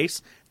on your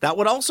face, that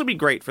would also be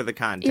great for the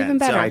content. Even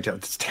better. So,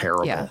 it's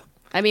terrible. Yeah.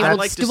 I mean,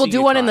 we'll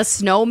do one in the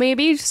snow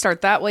maybe.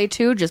 Start that way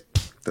too.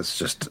 That's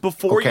just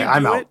before you do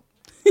I'm out.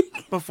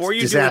 Before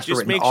you do it,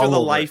 just make sure the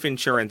life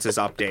insurance is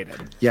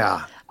updated.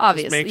 Yeah.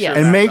 Obviously, yeah.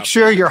 And make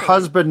sure your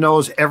husband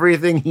knows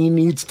everything he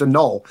needs to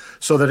know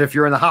so that if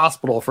you're in the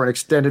hospital for an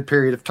extended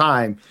period of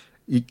time,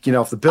 you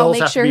know, if the bills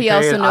have to be paid,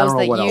 I'll make sure he also knows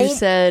that you else.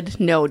 said,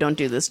 no, don't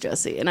do this,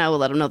 Jesse. And I will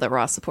let him know that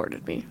Ross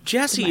supported me.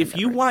 Jesse, if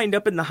you wind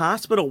up in the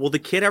hospital, will the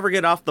kid ever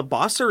get off the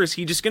bus, or is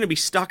he just going to be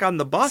stuck on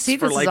the bus for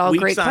this like is all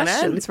weeks great on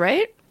questions, end?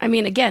 right? I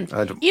mean, again,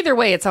 either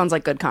way, it sounds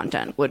like good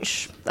content,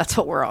 which that's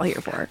what we're all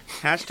here for.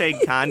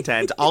 Hashtag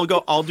content.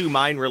 I'll do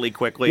mine really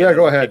quickly. Yeah,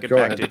 go ahead. Take it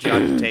back to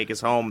Judd to take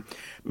us home.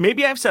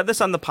 Maybe I've said this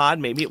on the pod.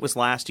 Maybe it was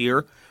last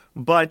year.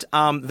 But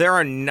there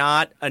are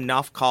not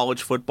enough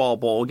college football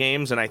bowl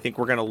games, and I think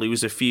we're going to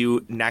lose a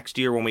few next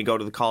year when we go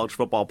to the college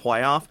football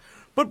playoff.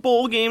 But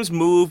bowl games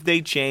move,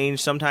 they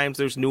change. Sometimes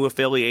there's new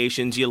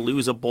affiliations. You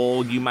lose a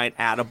bowl, you might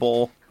add a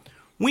bowl.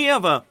 We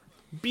have a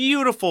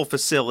beautiful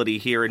facility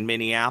here in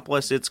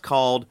Minneapolis. It's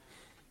called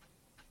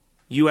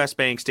U.S.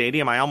 Bank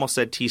Stadium. I almost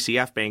said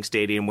TCF Bank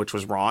Stadium, which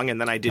was wrong, and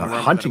then I didn't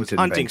remember that it was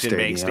Huntington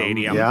Bank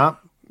Stadium, yeah.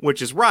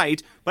 Which is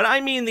right. But I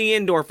mean the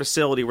indoor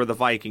facility where the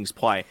Vikings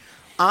play.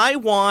 I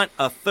want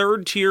a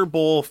third-tier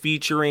bowl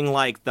featuring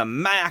like the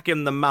MAC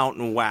and the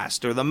Mountain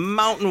West, or the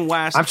Mountain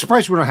West. I'm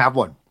surprised we don't have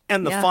one.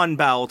 And the Fun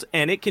Belt,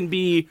 and it can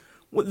be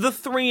the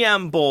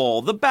 3M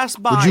Bowl, the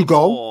Best Buy Would you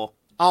go? Bowl.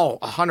 Oh,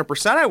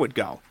 100% I would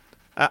go.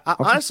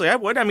 Honestly, I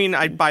would. I mean,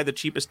 I'd buy the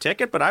cheapest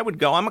ticket, but I would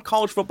go. I'm a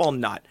college football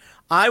nut.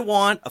 I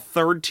want a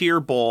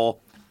third-tier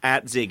bowl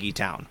at Ziggy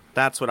Town.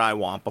 That's what I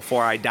want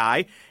before I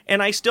die,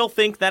 and I still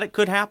think that it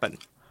could happen.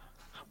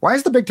 Why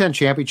is the Big Ten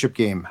championship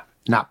game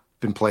not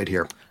been played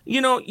here? You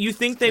know, you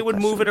think they would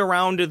move it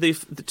around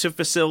to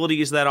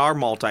facilities that are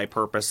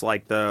multi-purpose,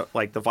 like the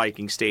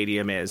Viking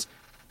Stadium is.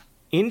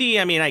 Indy,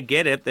 I mean, I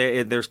get it.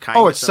 There's kind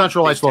of it's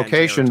centralized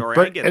location, but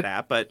I get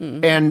that. But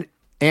and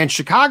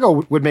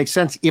Chicago would make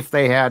sense if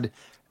they had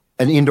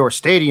an indoor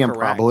stadium,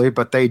 probably,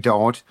 but they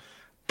don't.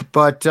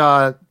 But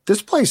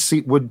this place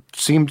would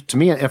seem to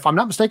me, if I'm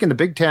not mistaken, the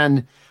Big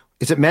Ten,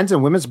 is it men's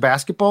and women's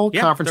basketball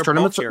conference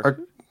tournaments are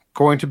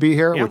going to be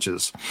here, which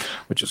is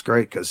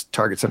great because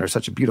Target Center is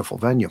such a beautiful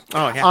venue.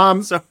 Oh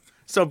yeah,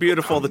 so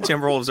beautiful. The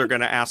Timberwolves are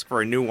going to ask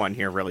for a new one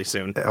here really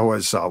soon. It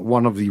was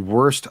one of the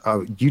worst.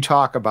 You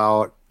talk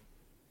about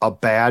a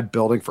bad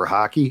building for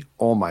hockey.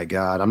 Oh my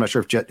God, I'm not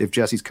sure if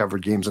Jesse's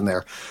covered games in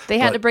there. They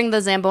had to bring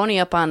the Zamboni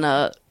up on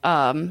a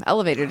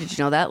elevator. Did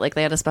you know that? Like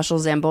they had a special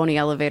Zamboni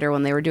elevator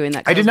when they were doing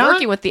that. I did not.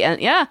 Working with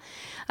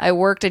I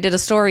did a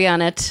story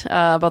on it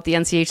about the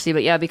NCHC,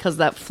 but because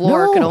that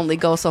floor could only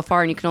go so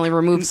far and you can only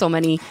remove so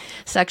many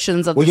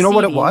sections of the you know seating,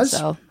 what it was?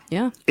 So,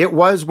 yeah. It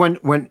was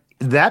when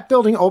that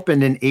building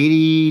opened in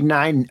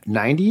 89,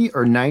 90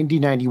 or 90,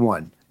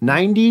 91.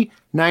 90,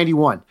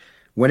 91.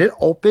 When it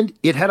opened,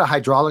 it had a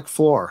hydraulic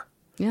floor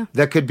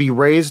that could be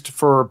raised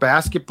for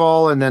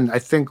basketball and then I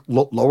think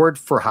lowered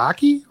for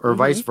hockey or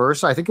vice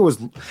versa. I think it was.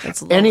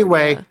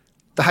 Anyway,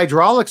 the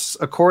hydraulics,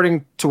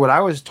 according to what I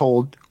was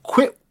told,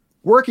 quit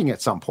working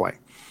at some point.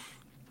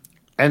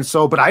 And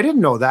so, but I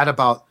didn't know that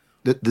about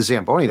the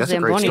Zamboni. That's a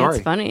great story.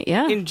 It's funny,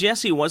 yeah. And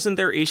Jesse, wasn't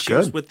there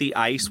issues with the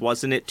ice?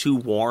 Wasn't it too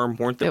warm?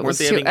 Weren't they having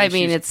issues? I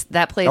mean, it's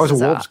that place. That was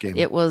a Wolves game.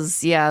 It was,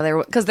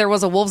 because there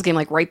was a Wolves game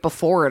like right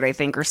before it, I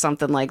think, or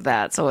something like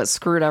that. So it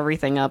screwed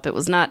everything up. It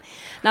was not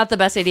the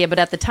best idea. But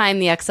at the time,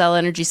 the XL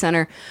Energy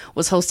Center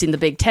was hosting the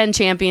Big Ten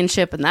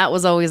championship, and that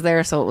was always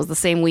there. So it was the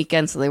same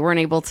weekend. So they weren't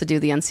able to do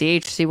the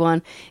NCHC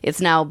one.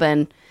 It's now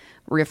been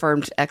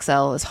reaffirmed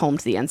XL is home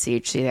to the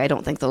NCHC. I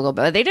don't think they'll go,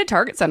 but they did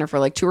Target Center for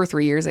like 2 or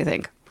 3 years, I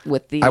think.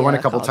 With the I went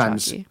a couple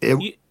times.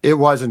 It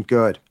wasn't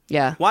good.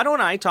 Yeah. Why don't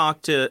I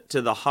talk to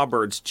the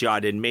Hubbards,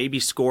 Judd, and maybe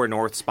Score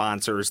North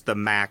sponsors the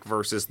MAC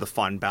versus the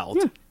Fun Belt?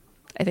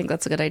 I think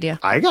that's a good idea.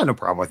 I got no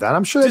problem with that.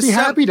 I'm sure they'd be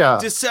happy to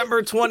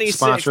December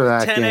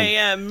 26th, 10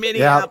 a.m.,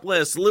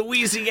 Minneapolis,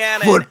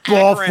 Louisiana.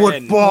 Football.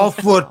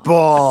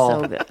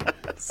 So good.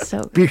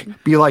 So good.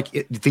 Be like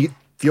the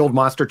old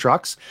monster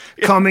trucks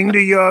coming to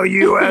your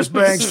U.S.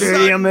 Bank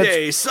Stadium.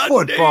 It's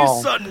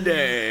football.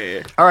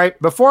 Sunday. All right,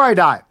 before I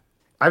die,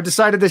 I've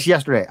decided this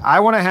yesterday. I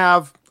want to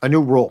have a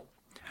new rule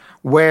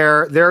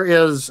where there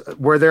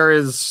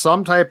is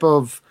some type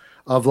of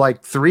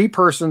like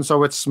 3-person,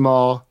 so it's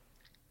small,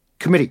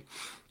 committee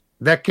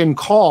that can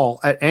call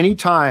at any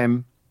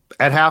time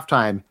at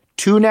halftime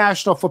 2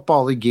 National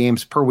Football League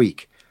games per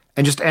week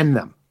and just end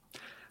them.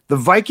 The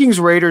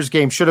Vikings-Raiders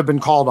game should have been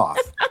called off.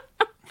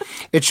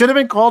 It should have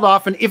been called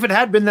off, and if it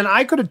had been, then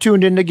I could have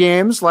tuned into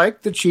games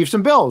like the Chiefs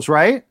and Bills,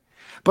 right?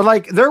 But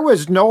like, there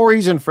was no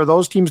reason for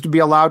those teams to be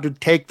allowed to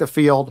take the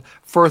field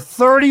for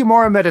 30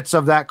 more minutes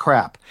of that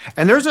crap.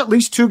 And there's at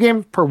least 2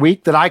 games per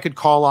week that I could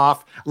call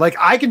off. Like,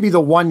 I can be the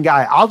one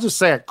guy. I'll just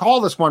say it. Call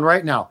this one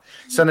right now.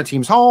 Send the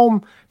teams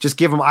home. Just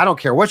give them, I don't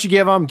care what you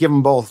give them. Give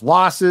them both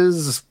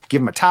losses.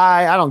 Give them a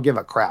tie. I don't give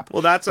a crap.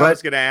 Well, that's what I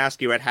was going to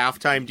ask you. At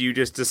halftime, do you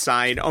just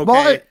decide,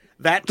 okay,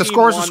 that the team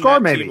score's won, the score,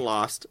 that maybe. team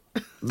lost?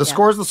 The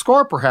score's the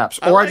score, perhaps.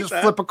 Or I just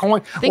flip a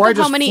coin. Think or of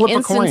how many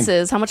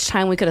instances, how much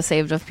time we could have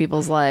saved of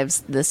people's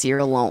lives this year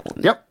alone.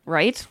 Yep.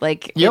 Right?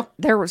 Like,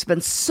 there has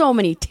been so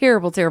many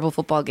terrible, terrible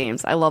football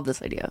games. I love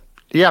this idea.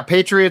 Yeah,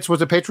 Patriots,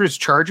 was it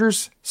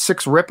Patriots-Chargers?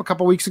 6-rip a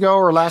couple weeks ago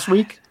or last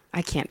week?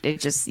 I can't, it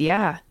just,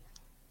 yeah.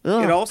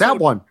 That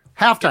one.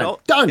 Halftime.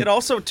 Done. It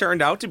also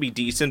turned out to be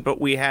decent, but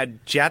we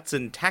had Jets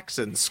and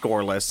Texans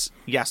scoreless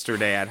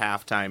yesterday at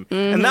halftime.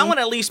 And that one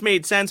at least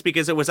made sense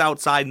because it was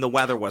outside and the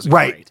weather wasn't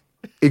great.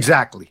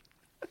 Exactly.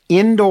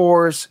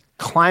 Indoors,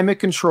 climate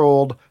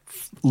controlled,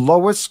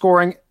 lowest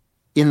scoring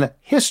in the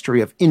history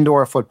of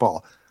indoor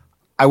football.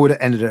 I would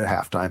have ended it at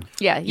halftime.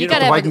 Yeah, you got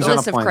to have a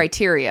list of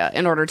criteria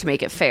in order to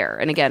make it fair.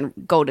 And again,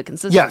 go to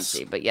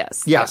consistency. But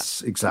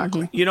Yes,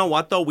 exactly. You know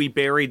what, though? We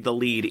buried the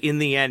lead. In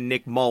the end,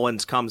 Nick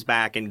Mullins comes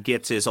back and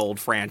gets his old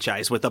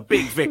franchise with a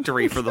big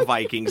victory for the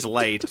Vikings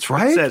late. That's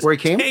right. Says, where he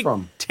came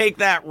from. Take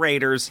that,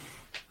 Raiders.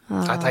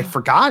 I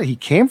forgot he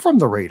came from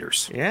the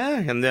Raiders. Yeah,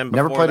 and then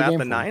Never before played a that, game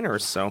the for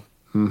Niners. So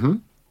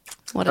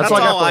That's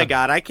all I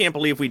got. I can't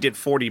believe we did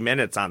 40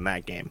 minutes on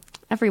that game.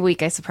 Every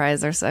week I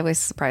always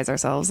surprise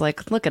ourselves.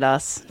 Like, look at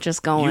us,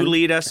 just going. You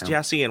lead us,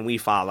 Jesse, and we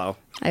follow.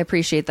 I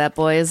appreciate that,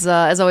 boys.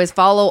 As always,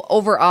 follow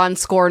over on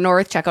Score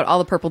North. Check out all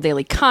the Purple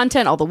Daily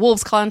content, all the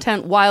Wolves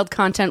content, Wild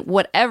content,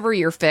 whatever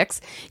your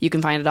fix. You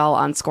can find it all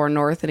on Score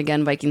North. And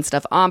again, Viking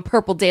stuff on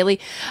Purple Daily.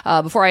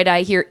 Before I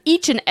die here,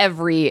 each and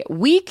every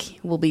week,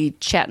 we'll be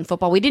chatting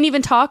football. We didn't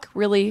even talk,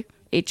 really,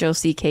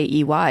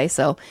 Hockey,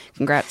 so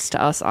congrats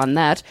to us on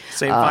that.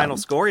 Same final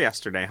score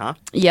yesterday, huh?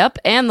 Yep,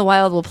 and the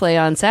Wild will play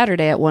on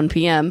Saturday at 1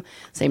 p.m.,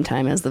 same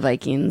time as the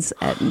Vikings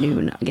at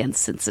noon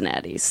against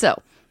Cincinnati.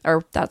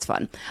 That's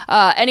fun.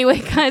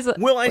 Anyway, guys.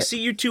 Will I see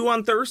you two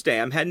on Thursday?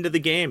 I'm heading to the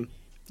game.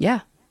 Yeah,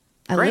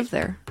 I live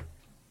there.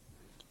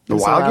 The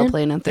Wild game?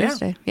 Playing on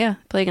Thursday. Yeah,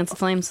 play against the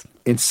Flames.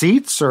 In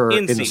seats or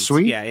in the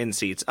suite? Yeah, in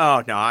seats.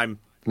 Oh, no, I'm...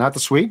 Not the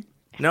suite?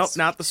 Nope,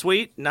 not the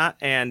suite. Not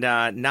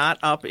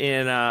up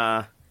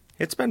in...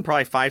 It's been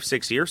probably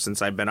 5-6 years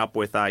since I've been up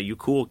with you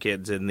cool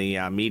kids in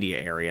the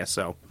media area,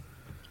 so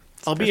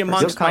I'll be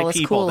amongst my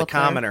people, the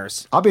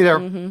commoners. I'll be there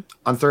on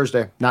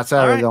Thursday, not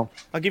Saturday, though.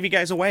 I'll give you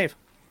guys a wave.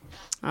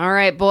 All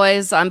right,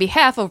 boys. On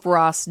behalf of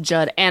Ross,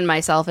 Judd, and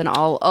myself, and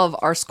all of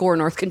our Score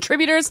North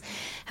contributors,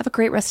 have a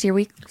great rest of your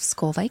week.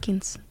 Skol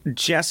Vikings.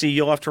 Jesse,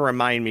 you'll have to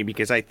remind me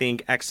because I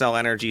think XL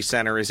Energy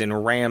Center is in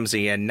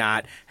Ramsey and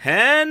not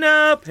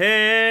Hennepin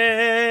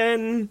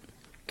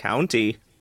County.